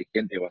más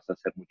inteligente, vas a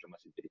ser mucho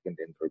más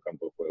inteligente dentro del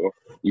campo de juego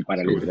y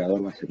para el Seguro.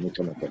 entrenador va a ser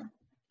mucho mejor.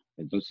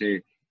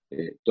 Entonces,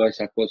 todas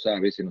esas cosas a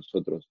veces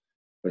nosotros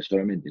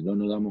personalmente no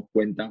nos damos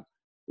cuenta,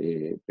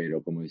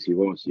 pero como decís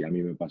vos, y a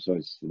mí me pasó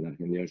en la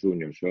Argentina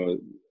Junior,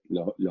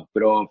 los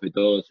profes,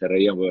 todos se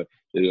reían, porque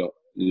yo digo,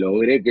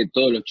 logré que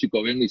todos los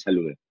chicos vengan y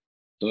saluden.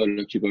 Todos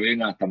los chicos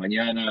vengan hasta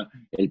mañana,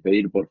 el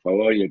pedir por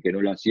favor, y el que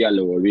no lo hacía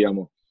lo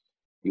volvíamos.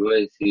 Y vos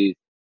decís,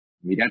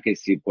 mirá que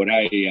si por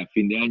ahí a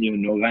fin de año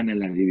no ganan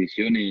las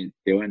divisiones,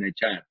 te van a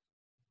echar.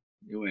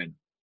 Y bueno,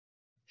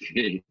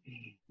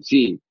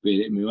 sí,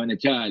 me van a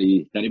echar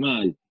y estaré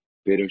mal,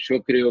 pero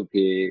yo creo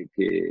que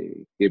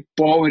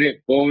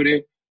pobre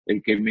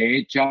el que me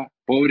echa,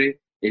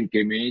 pobre el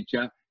que me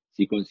echa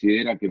si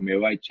considera que me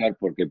va a echar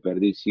porque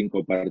perdí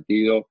 5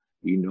 partidos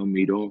y no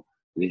miró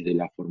desde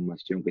la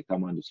formación que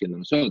estamos haciendo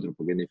nosotros,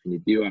 porque en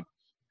definitiva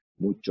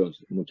muchas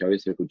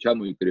veces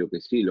escuchamos y creo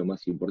que sí, lo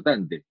más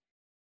importante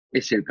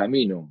es el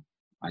camino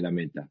a la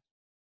meta.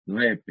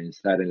 No es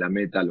pensar en la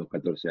meta a los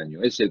 14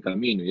 años, es el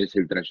camino y es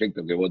el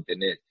trayecto que vos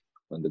tenés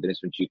cuando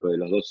tenés un chico de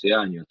los 12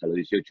 años hasta los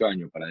 18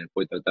 años para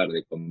después tratar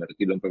de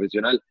convertirlo en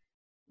profesional.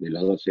 De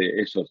los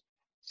 12, esos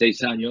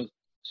 6 años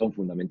son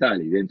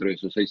fundamentales y dentro de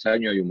esos 6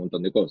 años hay un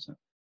montón de cosas,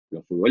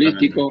 lo Totalmente.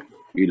 futbolístico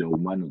y lo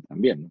humano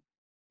también, ¿no?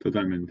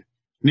 Totalmente.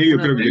 Nevio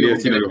Una creo que de- quería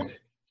decir algo.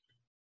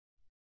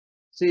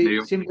 Sí,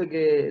 Nevio, siempre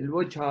que el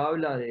Bocha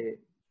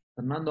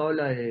Fernando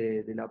habla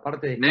de la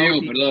parte de Nevio,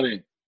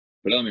 scouting,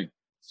 perdóname.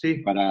 sí,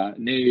 Para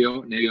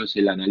Nevio es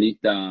el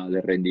analista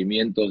de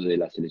rendimientos de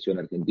la selección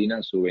argentina,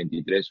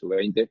 SUB23,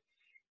 SUB20,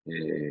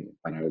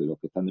 para los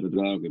que están del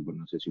otro lado, que pues,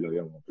 no sé si lo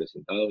habíamos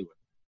presentado. Y bueno,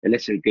 él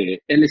es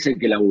el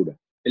que labura,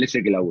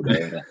 de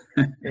verdad.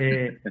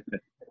 eh,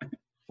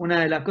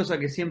 una de las cosas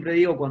que siempre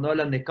digo cuando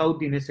hablan de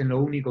scouting es en lo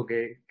único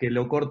que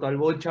lo corto al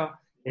Bocha,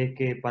 es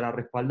que para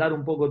respaldar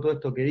un poco todo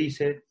esto que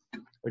dice,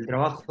 el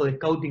trabajo de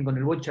scouting con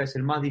el Bocha es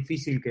el más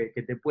difícil que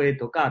te puede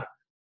tocar,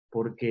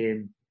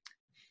 porque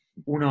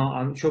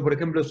yo por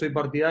ejemplo soy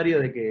partidario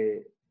de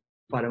que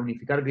para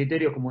unificar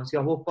criterios, como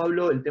decías vos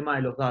Pablo, el tema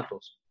de los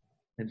datos.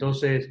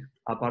 Entonces,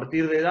 a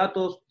partir de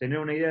datos, tener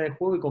una idea de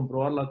juego y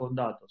comprobarla con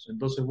datos.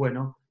 Entonces,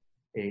 bueno,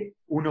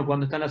 uno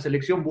cuando está en la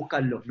selección busca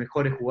los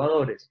mejores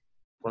jugadores.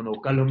 Cuando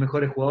buscas los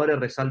mejores jugadores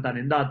resaltan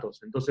en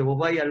datos. Entonces vos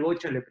vais al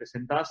Bocha y le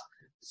presentás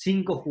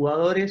 5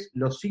 jugadores,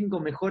 los 5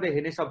 mejores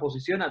en esa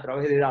posición a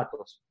través de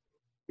datos.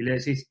 Y le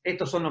decís,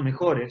 estos son los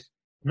mejores,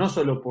 no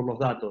solo por los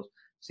datos,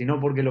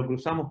 sino porque lo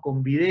cruzamos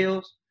con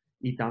videos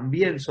y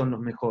también son los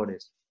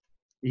mejores.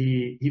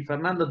 Y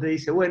Fernando te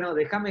dice, bueno,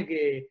 déjame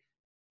que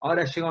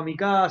ahora llego a mi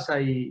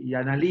casa y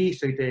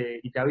analizo y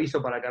te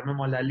aviso para que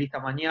armemos la lista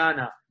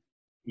mañana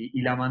y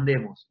la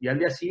mandemos. Y al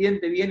día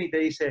siguiente viene y te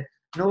dice,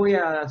 no voy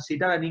a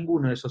citar a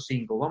ninguno de esos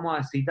 5, vamos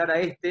a citar a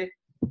este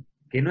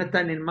que no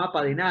está en el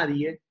mapa de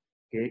nadie,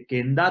 que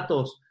en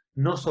datos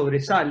no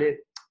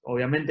sobresale,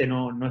 obviamente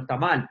no está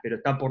mal, pero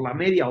está por la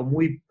media o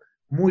muy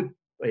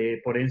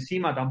por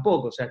encima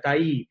tampoco, o sea, está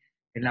ahí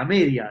en la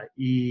media,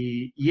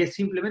 y es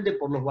simplemente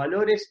por los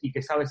valores y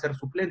que sabe ser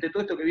suplente,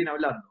 todo esto que viene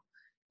hablando.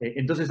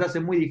 Entonces hace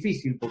muy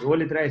difícil, porque vos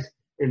le traes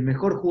el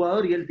mejor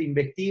jugador y él te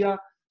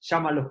investiga,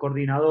 llama a los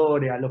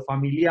coordinadores, a los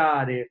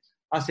familiares,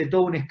 hace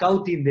todo un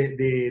scouting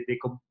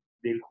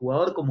del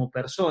jugador como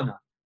persona,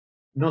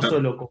 no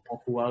solo como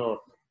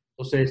jugador.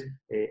 Entonces,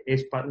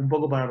 es un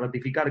poco para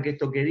ratificar que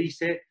esto que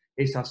dice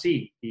es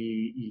así,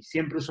 y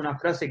siempre uso una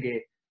frase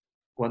que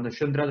cuando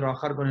yo entré a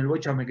trabajar con el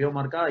Bocha me quedó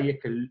marcada, y es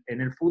que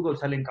en el fútbol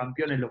salen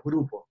campeones los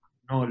grupos,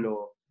 no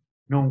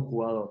un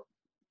jugador.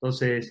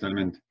 Entonces,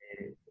 Totalmente.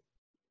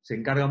 se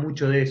encarga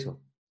mucho de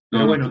eso.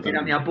 Pero No, bueno, era mi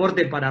totalmente.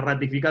 aporte para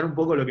ratificar un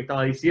poco lo que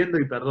estaba diciendo,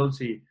 y perdón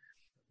si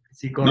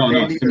No, corté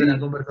no, el hilo de la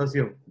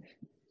conversación.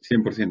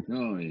 100%.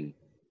 No,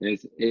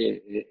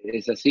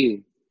 es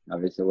así. A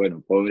veces,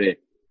 bueno,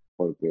 pobre,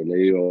 porque le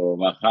digo,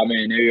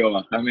 bajame, Nevio,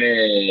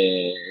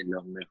 bajame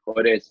los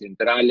mejores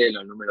centrales,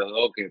 los números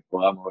 2 que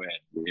podamos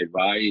ver. Y él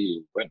va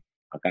y, bueno,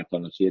 acá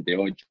están los 7,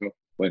 8,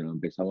 bueno,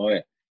 empezamos a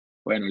ver.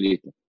 Bueno,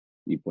 listo.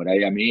 Y por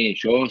ahí a mí,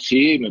 yo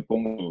sí me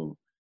pongo,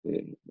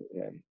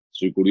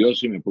 soy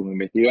curioso y me pongo a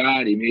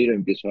investigar y miro,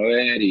 empiezo a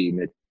ver y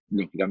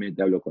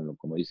lógicamente hablo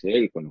como dice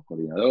él, con los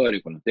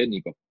coordinadores, con los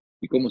técnicos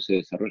y cómo se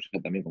desarrolla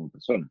también como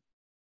persona.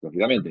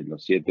 Lógicamente,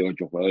 los 7,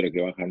 8 jugadores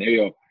que baja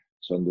Nevio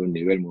son de un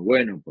nivel muy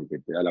bueno porque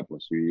te da la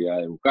posibilidad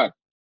de buscar.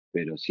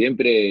 Pero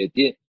siempre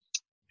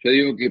yo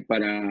digo que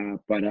para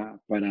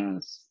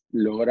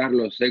lograr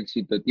los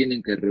éxitos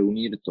tienen que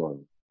reunir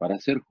todo. Para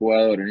ser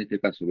jugador, en este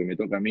caso que me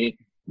toca a mí,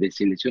 de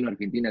selección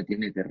argentina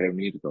tiene que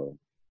reunir todo,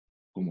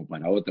 como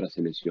para otra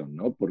selección,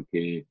 ¿no?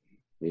 Porque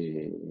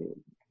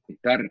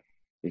estar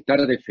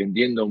estar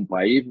defendiendo a un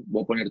país,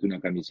 vos ponerte una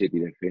camiseta y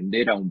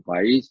defender a un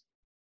país,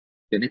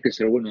 tenés que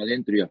ser bueno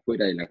adentro y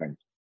afuera de la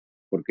cancha.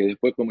 Porque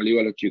después, como le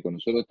digo a los chicos,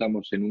 nosotros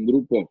estamos en un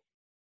grupo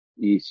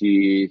y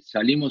si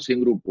salimos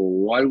en grupo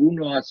o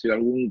alguno hace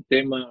algún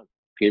tema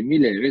que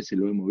miles de veces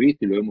lo hemos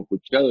visto y lo hemos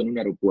escuchado en un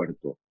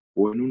aeropuerto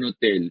o en un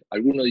hotel,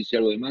 alguno dice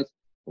algo de más,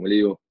 como le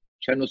digo,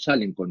 ya no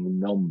salen con un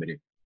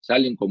nombre,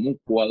 salen como un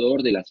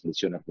jugador de la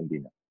selección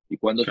argentina. Y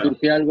cuando Claro.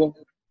 surge algo,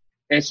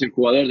 es el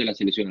jugador de la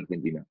selección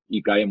argentina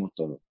y caemos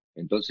todos.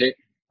 Entonces,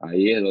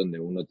 ahí es donde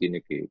uno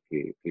tiene que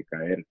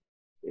caer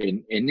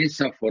en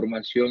esa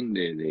formación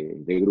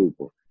de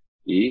grupo.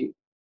 Y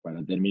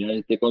para terminar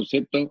este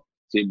concepto,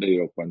 siempre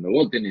digo, cuando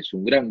vos tenés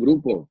un gran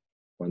grupo,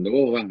 cuando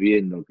vos vas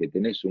viendo que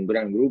tenés un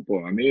gran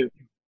grupo, a mí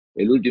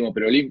el último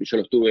preolímpico, yo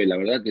los tuve, la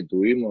verdad que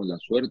tuvimos la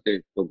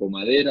suerte, tocó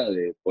madera,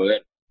 de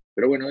poder,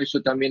 pero bueno,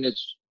 eso también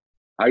es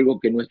algo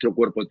que nuestro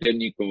cuerpo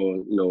técnico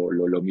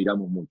lo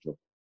miramos mucho.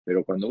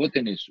 Pero cuando vos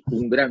tenés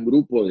un gran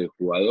grupo de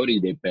jugadores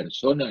y de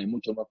personas, es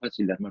mucho más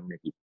fácil de armar un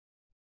equipo.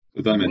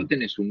 Cuando vos Totalmente.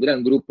 tenés un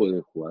gran grupo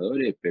de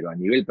jugadores, pero a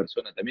nivel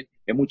persona también,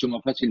 es mucho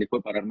más fácil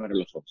después para armar a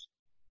los 11.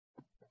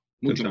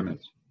 Mucho más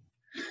Totalmente. fácil.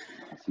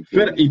 Así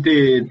Fer, que, y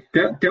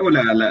te hago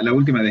la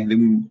última desde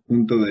un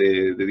punto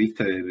de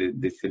vista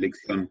de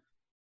selección,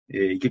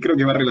 que creo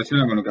que va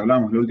relacionado con lo que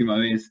hablábamos la última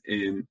vez.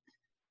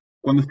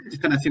 Cuando ustedes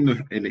están haciendo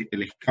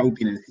el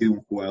scouting en sí de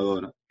un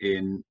jugador,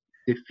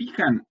 ¿se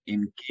fijan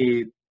en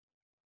qué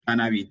tan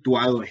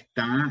habituado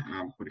está,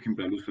 por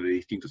ejemplo, al uso de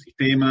distintos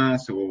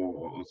sistemas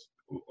o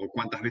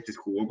cuántas veces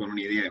jugó con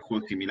una idea de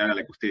juego similar a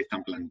la que ustedes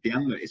están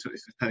planteando? ¿Eso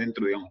está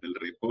dentro, digamos, del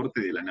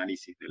reporte, del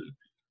análisis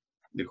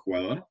del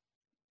jugador?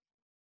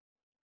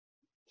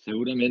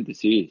 seguramente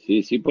sí,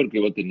 porque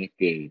vos tenés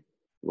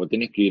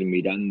que ir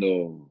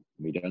mirando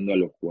a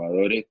los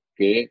jugadores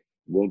que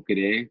vos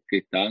creés que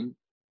están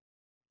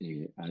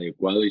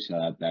adecuados y se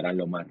adaptarán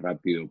lo más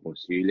rápido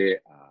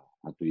posible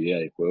a tu idea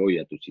de juego y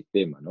a tu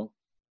sistema, ¿no?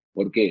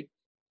 ¿Por qué?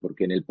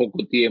 Porque en el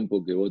poco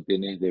tiempo que vos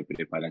tenés de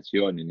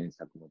preparación, en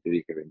esa, como te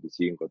dije,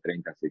 25,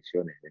 30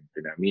 secciones de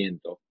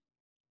entrenamiento,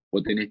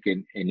 vos tenés que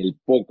en el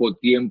poco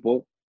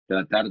tiempo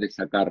tratar de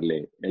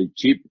sacarle el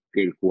chip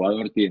que el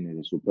jugador tiene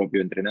de su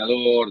propio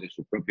entrenador, de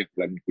sus propias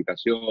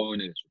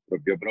planificaciones, de su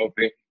propio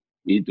profe,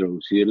 e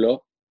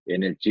introducirlo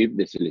en el chip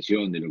de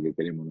selección de lo que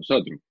queremos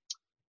nosotros.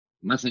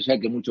 Más allá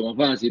que es mucho más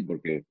fácil,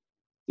 porque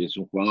si es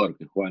un jugador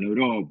que juega en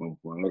Europa, un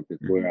jugador que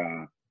Ujú.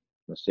 juega,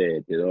 no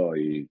sé, te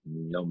doy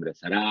mi nombre,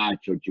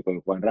 Saracho, un chico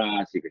que juega en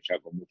Racing, que ya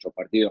con muchos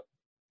partidos,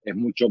 es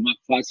mucho más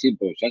fácil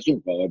porque ya es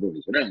un jugador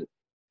profesional,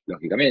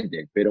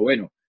 lógicamente. Pero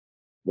bueno,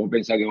 vos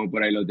pensás que vos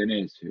por ahí lo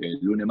tenés el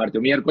lunes, martes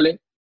o miércoles,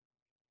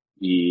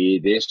 y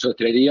de esos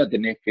 3 días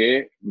tenés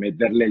que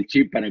meterle el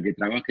chip para que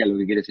trabaje a lo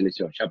que quiere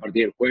selección. Ya a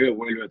partir del jueves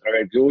vuelve otra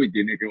vez el club y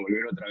tiene que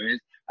volver otra vez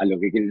a lo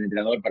que quiere el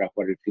entrenador para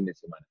jugar el fin de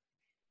semana.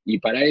 Y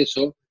para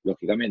eso,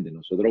 lógicamente,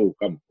 nosotros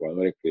buscamos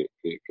jugadores que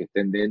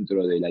estén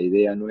dentro de la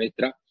idea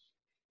nuestra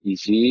y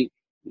sí,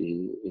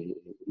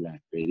 la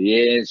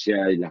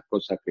experiencia y las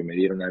cosas que me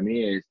dieron a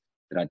mí es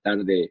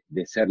tratar de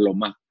ser lo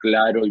más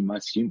claro y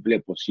más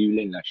simple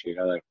posible en la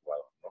llegada del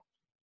jugador,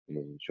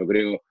 ¿no? Yo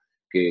creo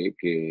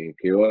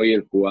que hoy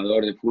el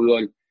jugador de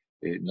fútbol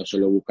no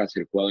solo busca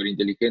ser jugador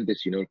inteligente,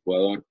 sino el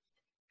jugador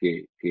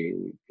que, que,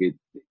 que,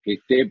 que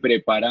esté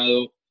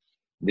preparado.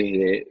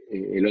 Desde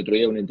el otro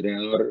día un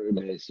entrenador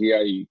me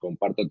decía, y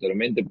comparto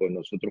totalmente, pues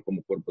nosotros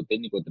como cuerpo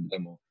técnico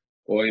tratamos,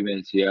 hoy me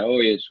decía,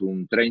 hoy es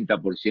un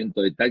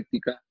 30% de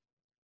táctica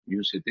y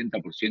un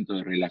 70%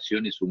 de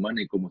relaciones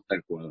humanas y cómo está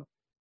el jugador.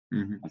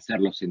 Ujú.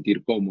 Hacerlo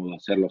sentir cómodo,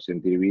 hacerlo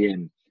sentir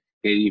bien,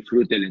 que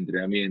disfrute el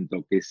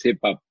entrenamiento, que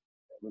sepa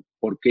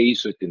por qué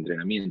hizo este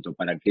entrenamiento,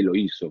 para qué lo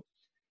hizo,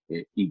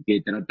 y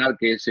que tratar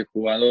que ese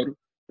jugador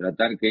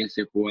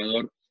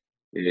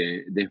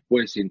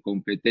después en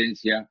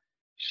competencia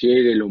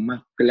llegue lo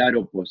más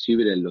claro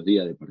posible en los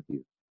días de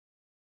partido.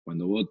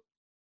 Cuando vos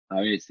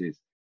a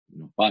veces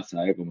nos pasa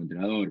como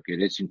entrenador,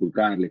 querés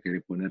inculcarle,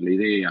 querés ponerle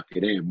ideas,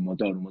 querés un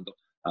montón,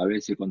 a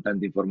veces con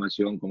tanta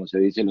información, como se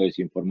dice, lo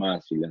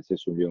desinformás y le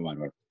haces un lío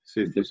bárbaro.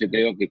 Sí, sí, Entonces sí.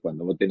 creo que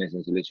cuando vos tenés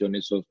en selección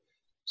eso,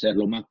 ser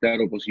lo más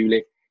claro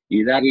posible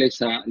y darle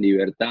esa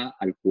libertad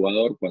al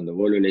jugador cuando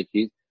vos lo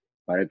elegís,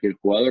 para que el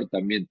jugador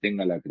también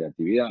tenga la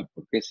creatividad,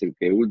 porque es el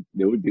que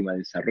de última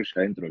desarrolla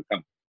dentro del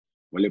campo.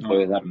 Vos le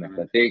podés No, dar una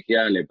totalmente.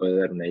 estrategia, le podés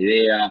dar una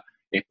idea,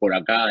 es por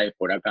acá, es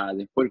por acá.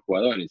 Después el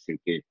jugador es el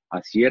que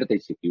acierta y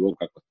se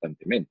equivoca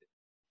constantemente,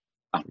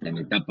 hasta en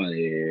Totalmente. etapa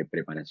de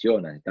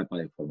preparación, en etapa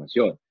de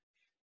formación.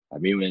 A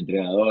mí un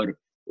entrenador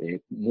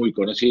muy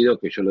conocido,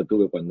 que yo lo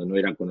tuve cuando no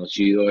era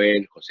conocido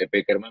él, José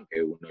Peckerman, que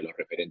es uno de los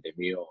referentes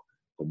míos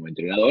como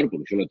entrenador,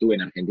 porque yo lo tuve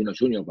en Argentino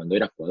Junior cuando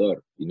era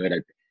jugador y no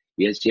era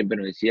y él siempre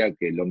nos decía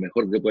que lo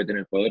mejor que puede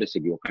tener el jugador es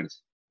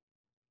equivocarse,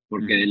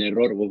 porque Ujú. del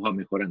error vos vas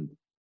mejorando,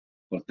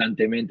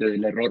 constantemente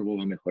del error vos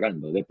vas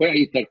mejorando. Después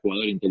ahí está el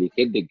jugador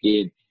inteligente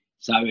que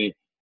sabe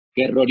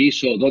qué error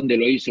hizo, dónde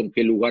lo hizo, en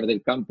qué lugar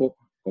del campo,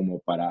 como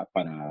para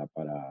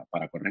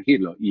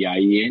corregirlo. Y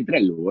ahí entra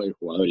el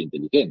jugador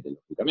inteligente,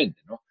 lógicamente,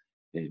 ¿no?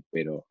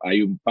 pero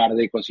hay un par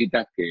de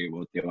cositas que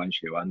vos te van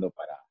llevando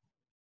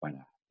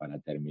para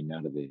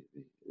terminar de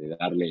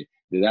darle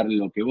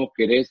lo que vos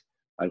querés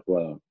al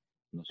jugador.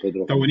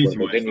 Nosotros Está como cuerpo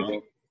buenísimo eso, ¿no?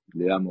 técnico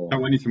le damos... Está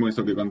buenísimo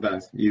eso que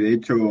contás. Y de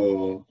hecho,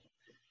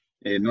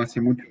 no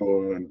hace mucho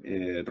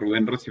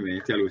Rubén Rossi me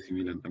decía algo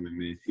similar también.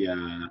 Me decía,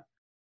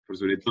 por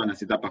sobre todo en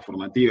las etapas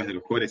formativas de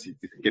los jugadores, y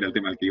que era el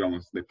tema al que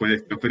íbamos después de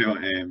esto, pero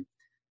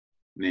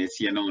me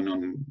decía, no,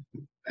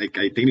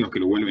 hay técnicos que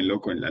lo vuelven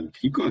loco al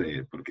chico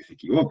porque se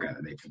equivoca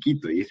de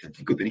chiquito, y ese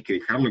chico tenés que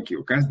dejarlo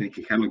equivocarse, tenés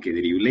que dejarlo que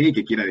driblee,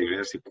 que quiera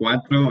driblearse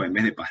 4 en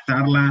vez de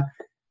pasarla,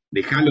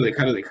 déjalo,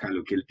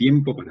 que el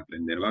tiempo para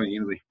aprender va a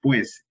venir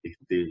después,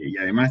 y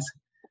además,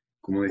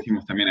 como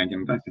decimos también aquí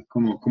en clases,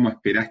 ¿cómo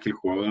esperás que el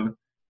jugador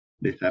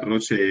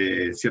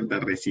desarrolle cierta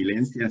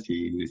resiliencia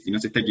si no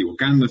se está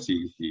equivocando,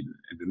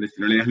 ¿entendés?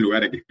 Si no le das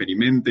lugar a que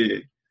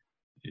experimente,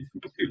 es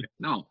imposible.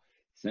 No,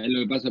 ¿sabes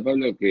lo que pasa,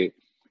 Pablo? Que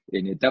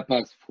en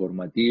etapas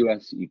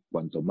formativas y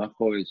cuanto más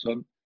jóvenes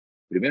son,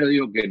 primero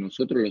digo que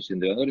nosotros los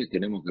entrenadores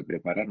tenemos que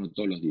prepararnos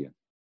todos los días.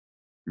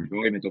 Yo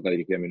hoy me toca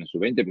dirigir a menos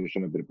SUB20, pero yo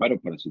me preparo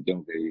para si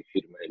tengo que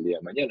dirigirme el día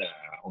de mañana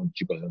a un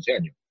chico de 11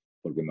 años,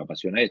 porque me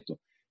apasiona esto.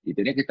 Y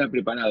tenés que estar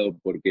preparado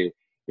porque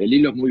el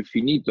hilo es muy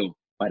finito,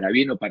 para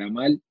bien o para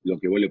mal, lo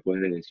que vos le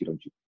podés decir a un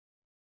chico.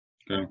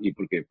 Claro. ¿Y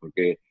por qué?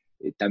 Porque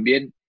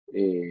también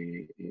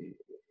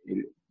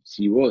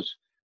si vos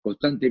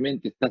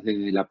constantemente estás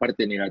desde la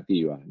parte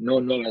negativa, no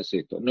hagas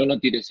esto, no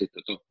tires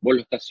esto, vos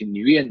lo estás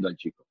inhibiendo al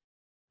chico.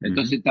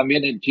 Entonces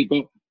también el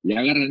chico le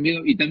agarra el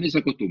miedo y también se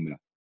acostumbra.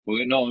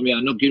 Porque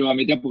mira, no quiero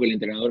gambetear porque el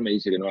entrenador me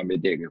dice que no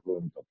gambetee, que juegue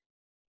un toque.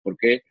 ¿Por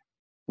qué?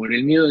 Por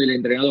el miedo del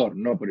entrenador,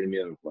 no por el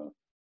miedo del jugador.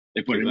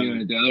 Es por el miedo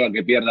del entrenador a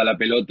que pierda la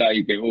pelota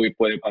y que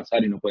puede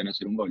pasar y no pueden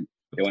hacer un gol.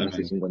 Te van a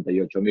hacer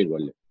 58.000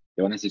 goles.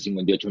 Te van a hacer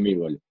 58.000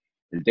 goles.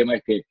 El tema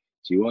es que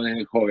si vos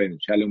desde joven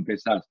ya lo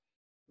empezás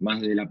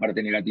más de la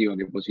parte negativa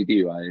que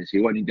positiva, de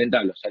decir, bueno,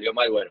 intentalo, salió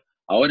mal, bueno.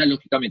 Ahora,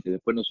 lógicamente,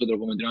 después nosotros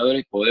como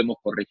entrenadores podemos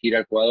corregir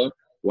al jugador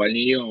o al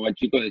niño o al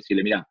chico,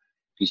 decirle, mira,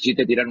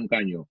 quisiste tirar un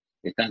caño,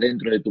 estás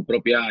dentro de tu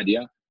propia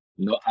área,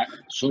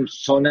 son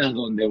zonas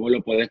donde vos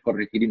lo podés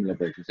corregir y no lo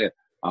podés hacer.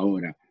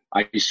 Ahora,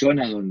 hay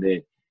zonas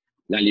donde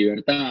la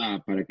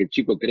libertad para que el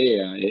chico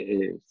crea,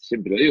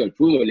 siempre lo digo, el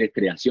fútbol es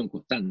creación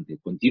constante,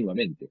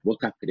 continuamente, vos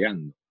estás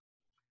creando.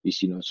 Y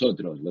si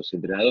nosotros, los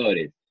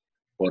entrenadores,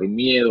 por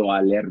miedo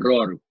al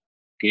error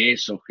que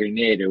eso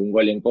genere, un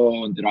gol en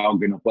contra o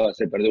que nos pueda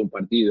hacer perder un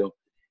partido,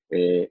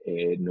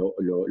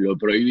 lo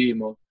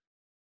prohibimos,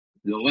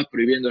 lo vas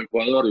prohibiendo al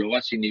jugador, lo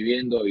vas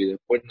inhibiendo y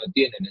después no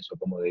tienen eso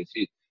como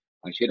decir.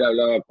 Ayer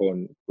hablaba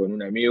con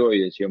un amigo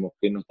y decíamos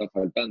que nos está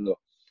faltando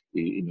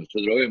y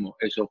nosotros vemos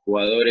esos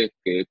jugadores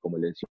que, como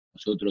le decimos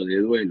nosotros, de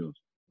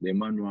duelos, de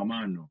mano a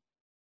mano,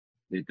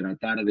 de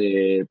tratar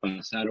de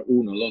pasar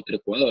 1, 2,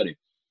 3 jugadores.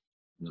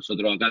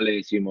 Nosotros acá le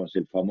decimos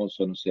el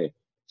famoso, no sé,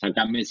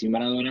 sacan Messi y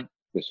Maradona,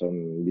 que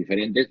son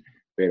diferentes,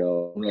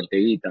 pero un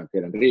Orteguita, que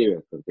era en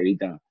River,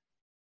 Orteguita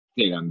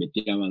que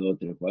gambeteaba 2 o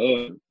 3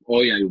 jugadores.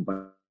 Hoy hay un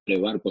par de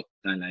Barcos que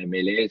está en la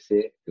MLS,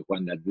 que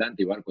juegan de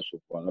Atlanta, y Barcos es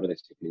un jugador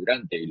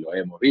desequilibrante, y lo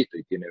hemos visto,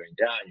 y tiene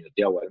 20 años,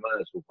 Thiago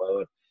Almada es un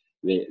jugador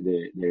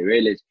de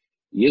Vélez,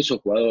 y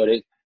esos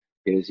jugadores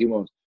que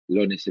decimos,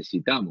 lo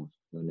necesitamos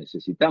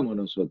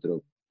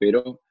nosotros,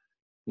 pero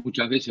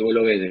muchas veces vos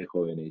lo ves de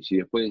jóvenes y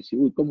después decís,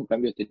 uy, ¿cómo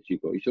cambió este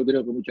chico? Y yo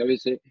creo que muchas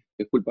veces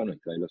es culpa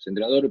nuestra, de los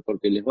entrenadores,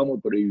 porque les vamos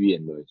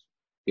prohibiendo eso.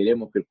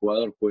 Queremos que el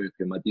jugador juegue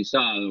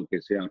esquematizado,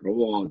 que sea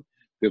robot,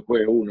 que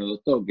juegue 1 o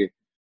 2 toques.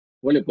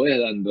 Vos le podés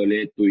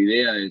dándole tu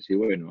idea de decir,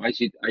 bueno, hay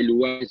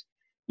lugares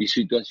y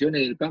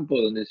situaciones del campo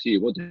donde sí,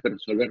 vos tenés que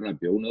resolver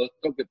rápido, 1 o 2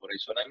 toques, por ahí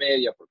zona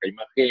media, porque hay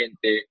más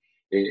gente,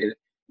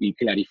 y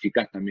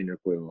clarificás también el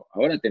juego.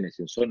 Ahora tenés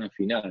en zona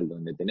final,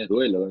 donde tenés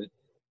duelo, donde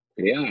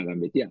creá,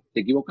 gambeteá.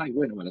 Te equivocás y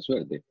bueno, mala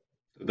suerte.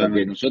 Totalmente.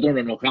 Porque nosotros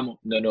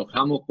nos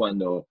enojamos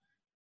cuando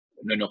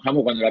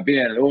la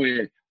pierden el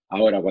gol.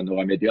 Ahora, cuando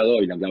gambeteó a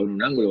 2 y la clavó en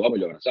un ángulo, vamos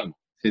y lo abrazamos.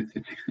 Sí.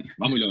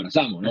 Vamos y lo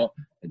abrazamos, ¿no?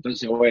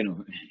 Entonces,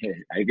 bueno,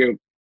 hay que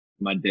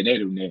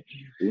mantener un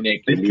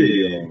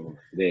equilibrio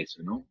de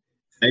eso, ¿no?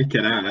 Sabés que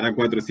hará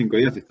 4 o 5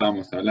 días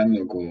estábamos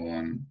hablando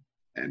con,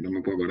 no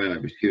me puedo acordar el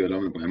apellido del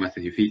hombre, porque además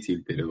es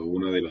difícil, pero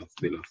uno de los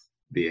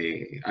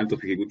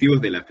altos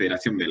ejecutivos de la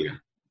Federación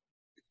Belga.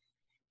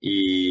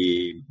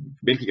 Y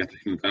Bélgica está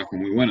haciendo un trabajo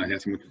muy bueno desde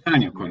hace muchos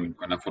años con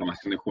la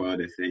formación de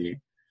jugadores.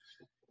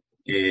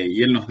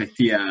 Y él nos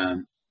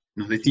decía,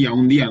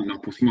 un día nos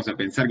pusimos a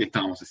pensar que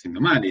estábamos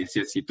haciendo mal, y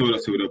decía, si todos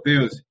los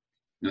europeos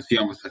nos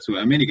íbamos a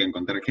Sudamérica a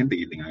encontrar gente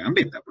que tenga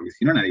gambeta, porque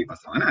si no nadie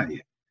pasaba a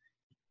nadie.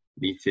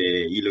 Dice,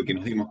 y lo que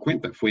nos dimos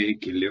cuenta fue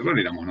que el error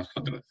éramos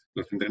nosotros,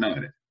 los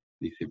entrenadores.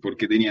 Dice,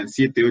 porque tenían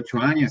 7, 8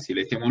 años y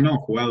le decíamos, no,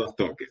 jugá 2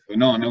 toques, o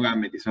no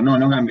gambetes, o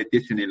no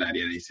gambetes en el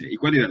área, dice. ¿Y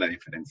cuál era la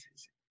diferencia?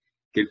 Dice,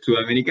 que el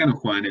sudamericano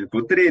jugaba en el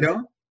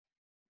potrero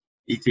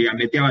y se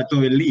gambeteaba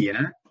todo el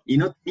día, y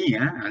no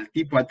tenía al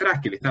tipo atrás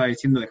que le estaba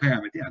diciendo dejar de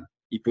gambetear,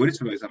 y por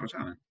eso lo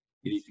desarrollaban.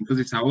 Y dice,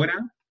 entonces ahora,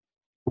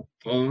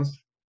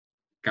 todos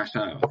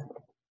callados.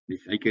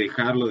 Dice, hay que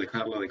dejarlo.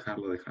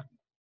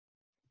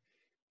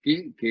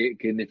 que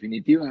en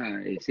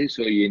definitiva es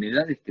eso, y en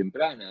edades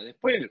tempranas.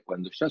 Después,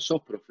 cuando ya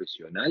sos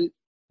profesional,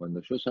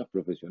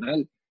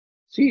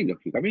 sí,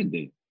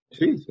 lógicamente,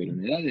 Sí, sí. pero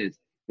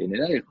en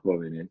edades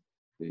jóvenes,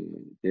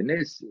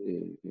 tenés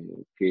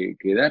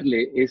que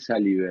darle esa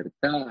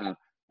libertad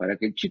para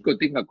que el chico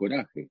tenga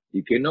coraje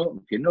y que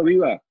no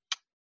viva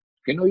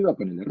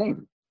con el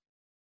error.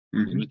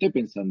 Que no esté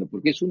pensando,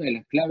 porque es una de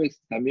las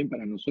claves también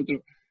para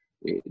nosotros,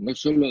 no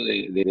solo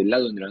del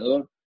lado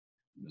entrenador.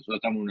 Nosotros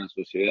estamos en una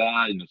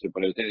sociedad, y no sé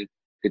para ustedes,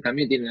 que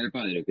también tienen al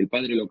padre, que el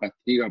padre lo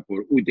castiga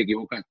por, uy, te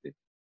equivocaste,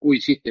 uy,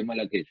 hiciste mal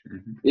aquello.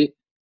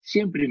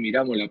 Siempre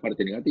miramos la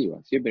parte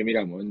negativa, siempre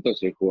miramos.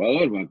 Entonces el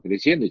jugador va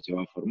creciendo y se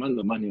va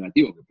formando más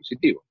negativo que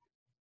positivo.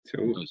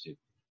 Seguro. Entonces,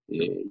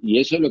 y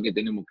eso es lo que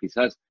tenemos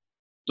quizás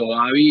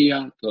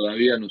todavía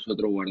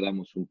nosotros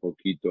guardamos un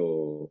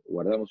poquito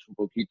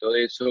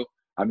de eso.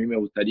 A mí me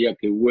gustaría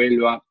que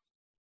vuelva.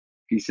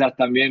 Quizás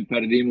también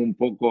perdimos un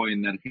poco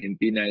en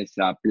Argentina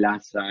esa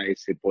plaza,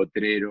 ese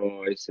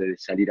potrero, ese de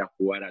salir a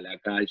jugar a la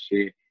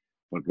calle,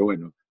 porque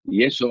bueno,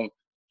 y eso,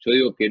 yo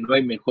digo que no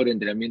hay mejor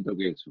entrenamiento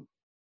que eso.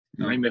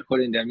 No hay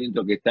mejor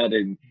entrenamiento que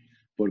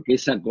porque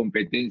esa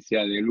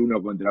competencia del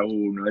 1 contra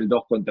 1, el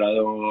 2 contra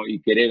 2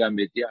 y querer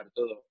gambetear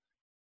todo.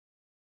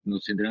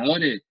 Los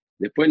entrenadores,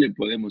 después le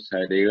podemos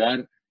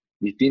agregar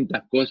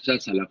distintas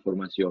cosas a la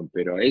formación,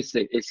 pero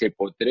ese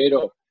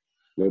potrero,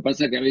 lo que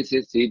pasa es que a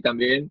veces sí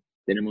también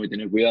tenemos que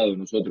tener cuidado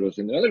nosotros los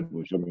entrenadores,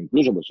 porque yo me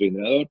incluyo porque soy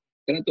entrenador,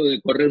 trato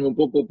de correrme un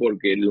poco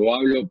porque lo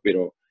hablo,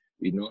 pero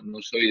y no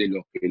soy de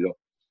los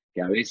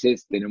que a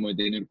veces tenemos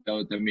que tener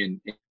cuidado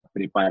también en la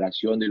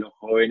preparación de los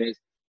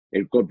jóvenes,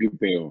 el copy y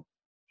pego.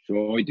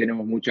 Hoy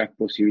tenemos muchas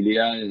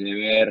posibilidades de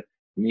ver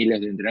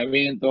miles de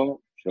entrenamientos,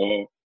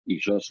 y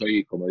yo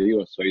soy, como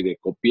digo, soy de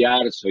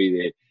copiar,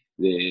 soy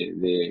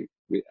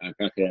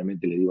acá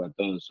generalmente le digo a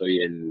todos, soy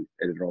el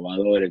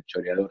robador, el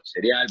choreador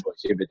serial, porque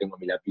siempre tengo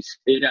mi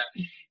lapicera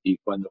y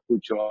cuando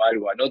escucho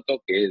algo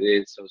anoto, que de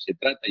eso se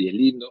trata y es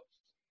lindo,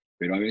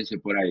 pero a veces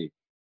por ahí,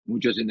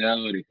 muchos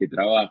entrenadores que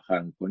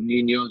trabajan con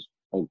niños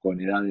o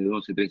con edad de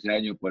 12, 13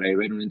 años, por ahí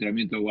ven un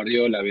entrenamiento de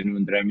Guardiola, ven un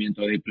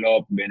entrenamiento de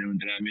Klopp, ven un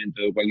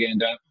entrenamiento de cualquier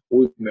entrenador,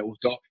 uy, me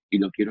gustó y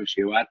lo quiero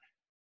llevar,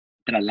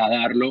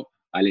 trasladarlo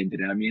al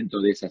entrenamiento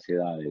de esas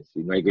edades,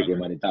 y no hay que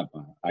quemar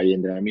etapas. Hay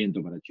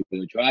entrenamiento para chicos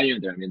de 8 años,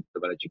 entrenamiento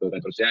para chicos de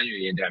 14 años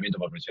y entrenamiento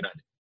para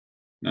profesionales.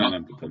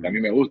 Porque a mí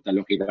me gusta,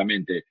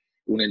 lógicamente,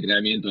 un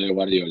entrenamiento de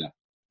Guardiola.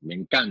 Me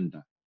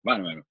encanta,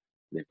 bárbaro.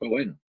 Después,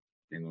 bueno,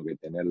 tengo que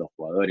tener los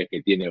jugadores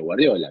que tiene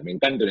Guardiola. Me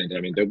encanta un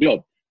entrenamiento de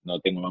Klopp. No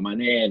tengo a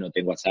Mané, no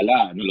tengo a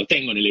Salah, no lo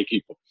tengo en el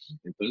equipo.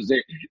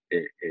 Entonces,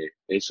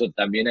 eso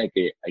también hay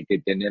que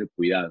tener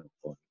cuidado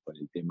con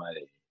el tema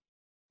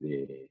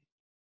de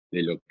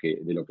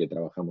lo que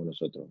trabajamos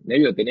nosotros.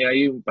 Nevio, tenía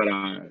ahí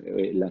para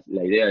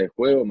la idea de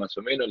juego, más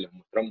o menos, les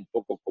mostramos un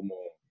poco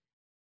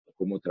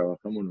cómo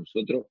trabajamos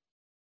nosotros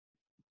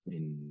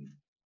en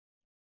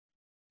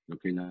lo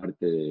que es la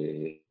parte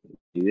de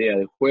idea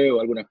de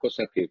juego, algunas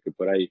cosas que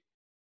por ahí,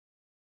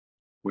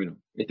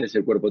 bueno, este es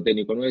el cuerpo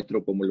técnico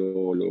nuestro, cómo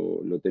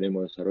lo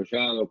tenemos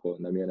desarrollado,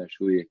 con Damián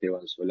Ayudi y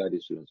Esteban Solari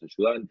son los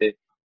ayudantes,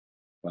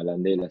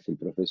 Palandela es el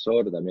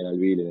profesor, Damián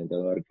Alvil el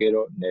entrenador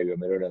arquero, Nevio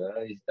Merón el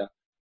analista.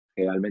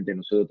 Generalmente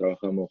nosotros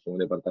trabajamos con un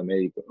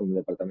departamento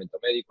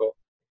médico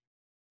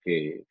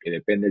que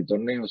depende del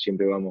torneo,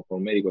 siempre vamos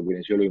con médico,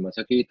 kinesiólogo y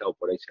masajista, o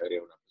por ahí se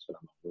agrega una persona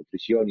más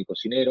nutrición y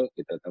cocinero,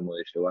 que tratamos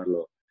de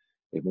llevarlo,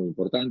 es muy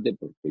importante,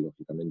 porque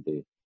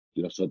lógicamente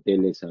los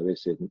hoteles a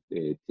veces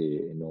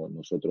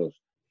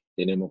nosotros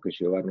tenemos que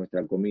llevar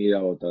nuestra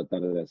comida o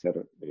tratar de hacer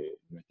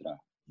nuestras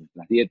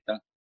dietas,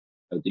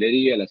 la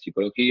utilería, la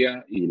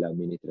psicología y la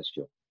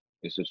administración.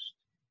 Eso es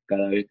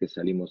cada vez que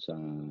salimos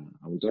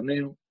a un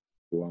torneo,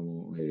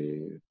 jugamos,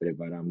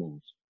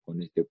 preparamos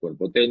con este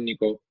cuerpo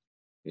técnico.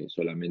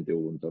 Solamente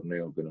hubo un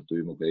torneo que nos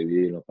tuvimos que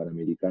dividir en los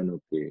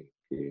Panamericanos, que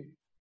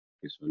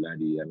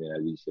Solari y Damián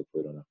Alvil se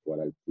fueron a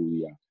jugar al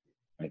Puya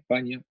a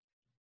España.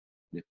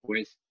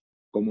 Después,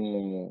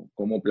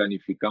 ¿cómo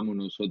planificamos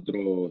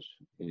nosotros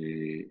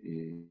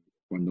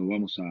cuando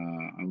vamos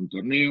a un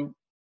torneo?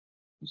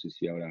 No sé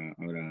si ahora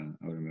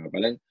me va a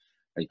parar.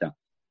 Ahí está.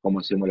 ¿Cómo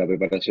hacemos la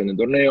preparación del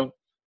torneo?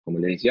 Como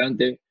les decía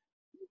antes,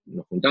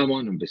 nos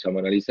juntamos, nos empezamos a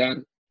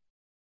analizar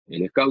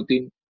el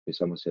scouting,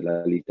 empezamos a hacer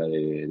la lista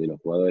de los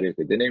jugadores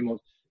que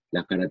tenemos,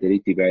 las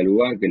características del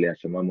lugar, que le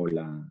llamamos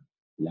la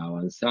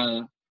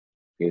avanzada,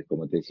 que es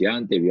como te decía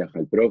antes, viaja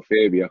el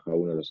profe, viaja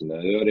uno de los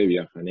entrenadores,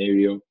 viaja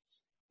Nevio,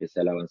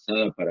 esa es la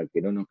avanzada para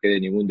que no nos quede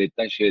ningún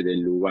detalle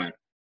del lugar.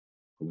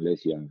 Como le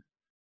decía,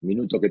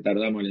 minutos que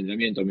tardamos en el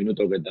entrenamiento,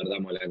 minutos que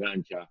tardamos en la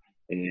cancha,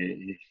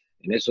 en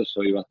eso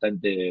soy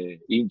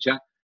bastante hincha,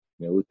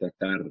 me gusta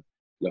estar,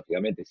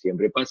 lógicamente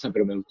siempre pasa,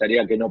 pero me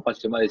gustaría que no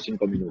pase más de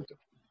 5 minutos.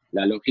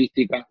 La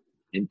logística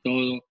en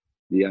todo,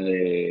 día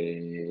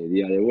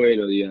de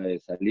vuelo, día de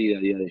salida,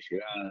 día de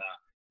llegada,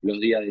 los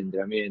días de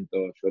entrenamiento,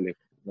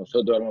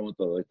 nosotros armamos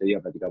todo. Este día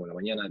practicamos la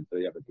mañana, otro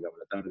día practicamos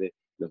la tarde,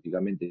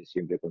 lógicamente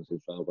siempre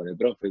consensuado con el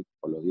profe,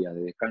 por los días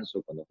de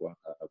descanso, cuando juegas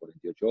a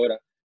 48 horas.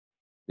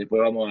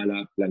 Después vamos a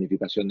la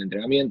planificación de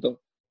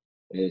entrenamiento,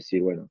 Es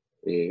decir, bueno,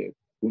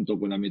 junto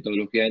con la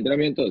metodología de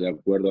entrenamiento, de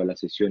acuerdo a las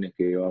sesiones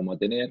que vamos a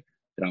tener,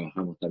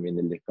 trabajamos también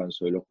el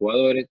descanso de los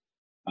jugadores,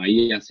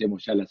 ahí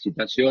hacemos ya las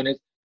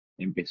citaciones,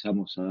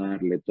 empezamos a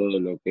darle todo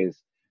lo que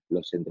es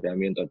los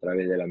entrenamientos a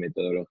través de la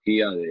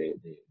metodología del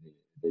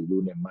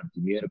lunes, martes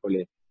y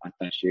miércoles,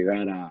 hasta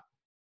llegar a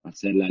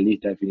hacer la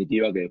lista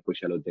definitiva, que después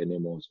ya lo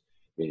tenemos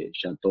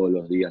ya todos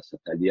los días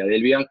hasta el día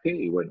del viaje,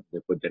 y bueno,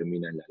 después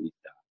termina en la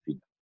lista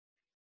final.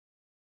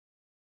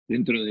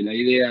 Dentro de la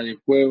idea del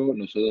juego,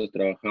 nosotros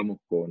trabajamos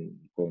como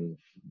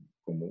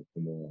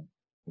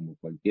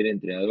cualquier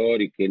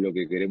entrenador, y qué es lo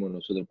que queremos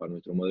nosotros para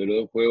nuestro modelo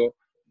de juego.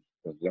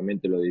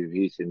 Básicamente lo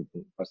dividís en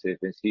fase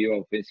defensiva,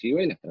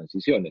 ofensiva y las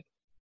transiciones.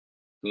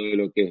 Todo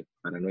lo que es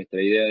para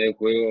nuestra idea de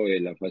juego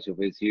es la fase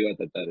ofensiva,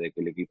 tratar de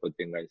que el equipo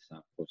tenga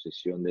esa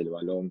posesión del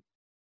balón,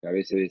 que a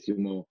veces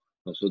decimos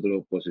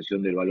nosotros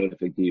posesión del balón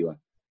efectiva.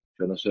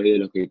 Yo no soy de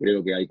los que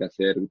creo que hay que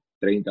hacer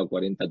 30 o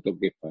 40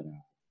 toques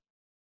para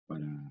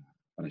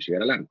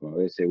llegar al arco. A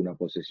veces una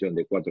posesión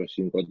de 4 o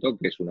 5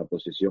 toques es una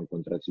posesión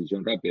con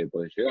transición rápida de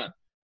poder llegar.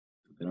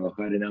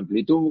 Trabajar en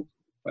amplitud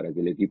para que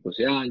el equipo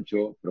sea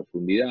ancho,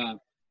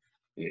 profundidad.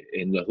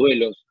 En los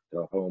duelos,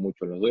 trabajamos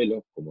mucho en los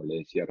duelos, como le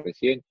decía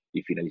recién,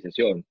 y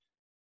finalización.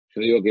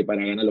 Yo digo que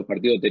para ganar los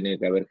partidos tiene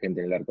que haber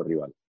gente en el arco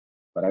rival.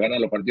 Para ganar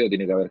los partidos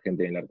tiene que haber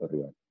gente en el arco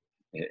rival.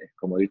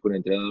 Como dijo un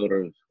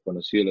entrenador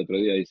conocido el otro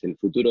día, dice, el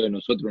futuro de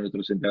nosotros,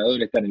 nuestros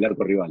entrenadores, está en el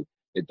arco rival.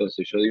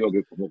 Entonces yo digo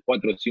que como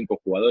 4 o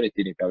 5 jugadores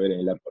tiene que haber en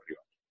el arco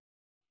rival.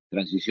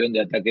 Transición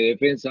de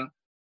ataque-defensa,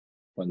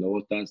 cuando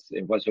vos estás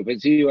en fase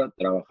ofensiva,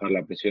 trabajar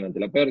la presión ante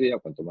la pérdida,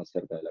 cuanto más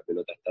cerca de la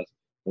pelota estás,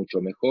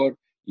 mucho mejor,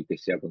 y que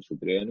sea con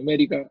superioridad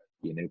numérica,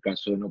 y en el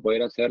caso de no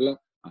poder hacerla,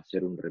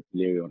 hacer un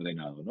repliegue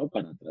ordenado, ¿no?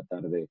 Para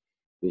tratar de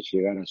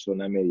llegar a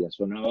zona media,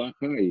 zona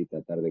baja, y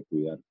tratar de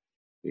cuidar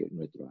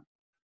nuestro arco.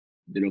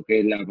 De lo que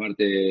es la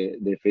parte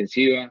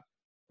defensiva,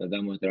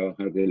 tratamos de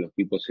trabajar que los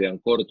equipos sean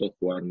cortos,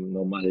 jugar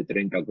no más de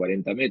 30 a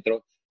 40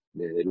 metros,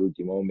 desde el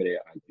último hombre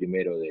al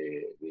primero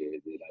de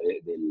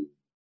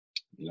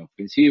la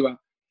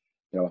ofensiva.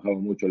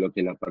 Trabajamos mucho lo que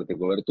es la parte de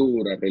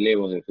cobertura,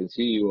 relevos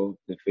defensivos,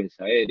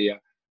 defensa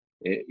aérea,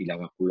 y las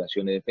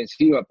basculaciones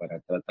defensivas, para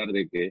tratar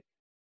de que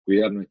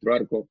cuidar nuestro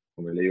arco.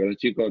 Como le digo a los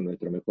chicos,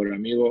 nuestro mejor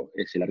amigo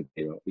es el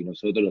arquero, y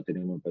nosotros lo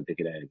tenemos que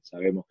proteger a él.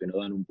 Sabemos que nos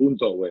dan un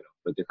punto, bueno,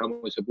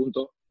 protejamos ese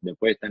punto,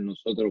 después está en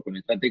nosotros con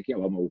estrategia,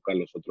 vamos a buscar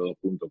los otros 2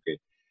 puntos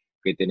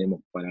que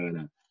tenemos para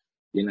ganar.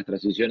 Y en las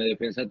transiciones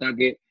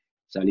defensa-ataque,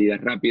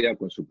 salidas rápidas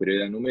con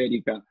superioridad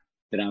numérica,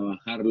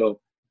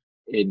 trabajarlo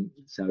en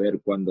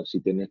saber cuándo, si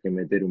tenés que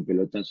meter un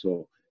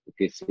pelotazo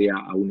que sea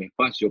a un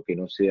espacio, que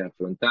no sea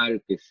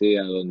frontal, que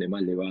sea donde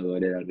más le va a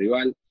doler al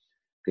rival,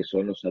 que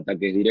son los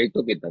ataques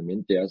directos que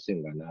también te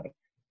hacen ganar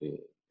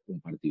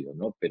un partido,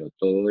 ¿no? Pero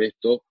todo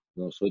esto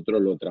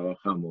nosotros lo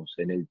trabajamos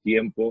en el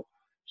tiempo,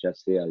 ya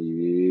sea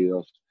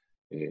divididos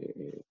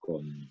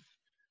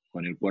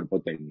con el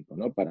cuerpo técnico,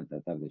 ¿no? Para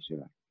tratar de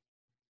llegar.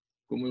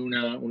 Como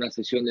una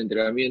sesión de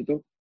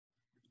entrenamiento.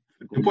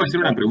 ¿Te puedo hacer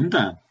una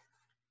pregunta?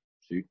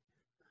 Sí.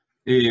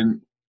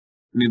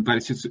 Me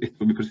parece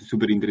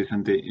súper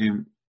interesante.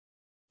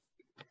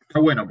 Está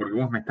bueno, porque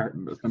vos me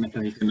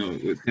estás diciendo,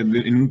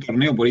 en un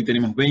torneo por ahí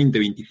tenemos 20,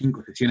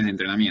 25 sesiones de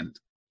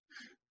entrenamiento,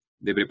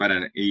 de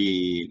preparar,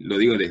 y lo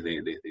digo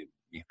desde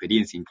mi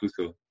experiencia,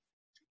 incluso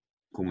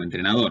como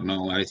entrenador,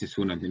 ¿no? A veces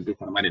uno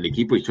empieza a armar el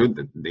equipo, y yo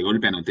de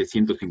golpe anoté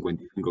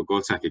 155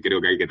 cosas que creo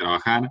que hay que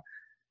trabajar.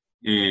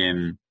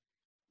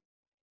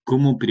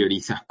 ¿Cómo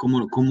priorizas?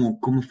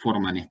 ¿Cómo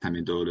forman esta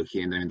metodología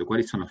de entrenamiento?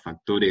 ¿Cuáles son los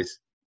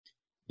factores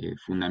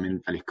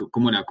fundamentales?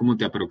 ¿Cómo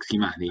te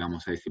aproximas,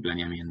 digamos, a ese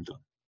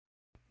planeamiento?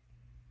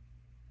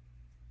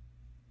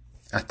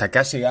 Hasta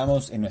acá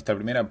llegamos en nuestra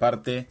primera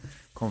parte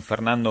con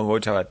Fernando,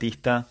 Bocha,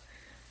 Batista.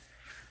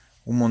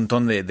 Un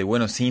montón de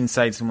buenos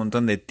insights, un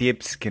montón de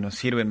tips que nos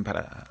sirven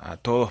a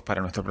todos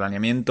para nuestro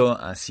planeamiento.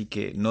 Así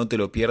que no te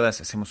lo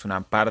pierdas, hacemos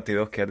una parte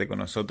 2, quédate con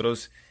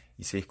nosotros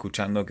y sigue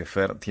escuchando, que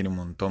Fer tiene un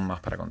montón más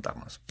para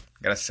contarnos.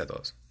 Gracias a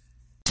todos.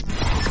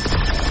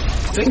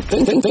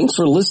 Thanks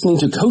for listening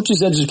to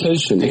Coach's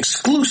Education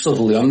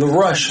exclusively on the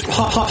Rush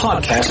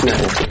Podcast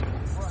Network.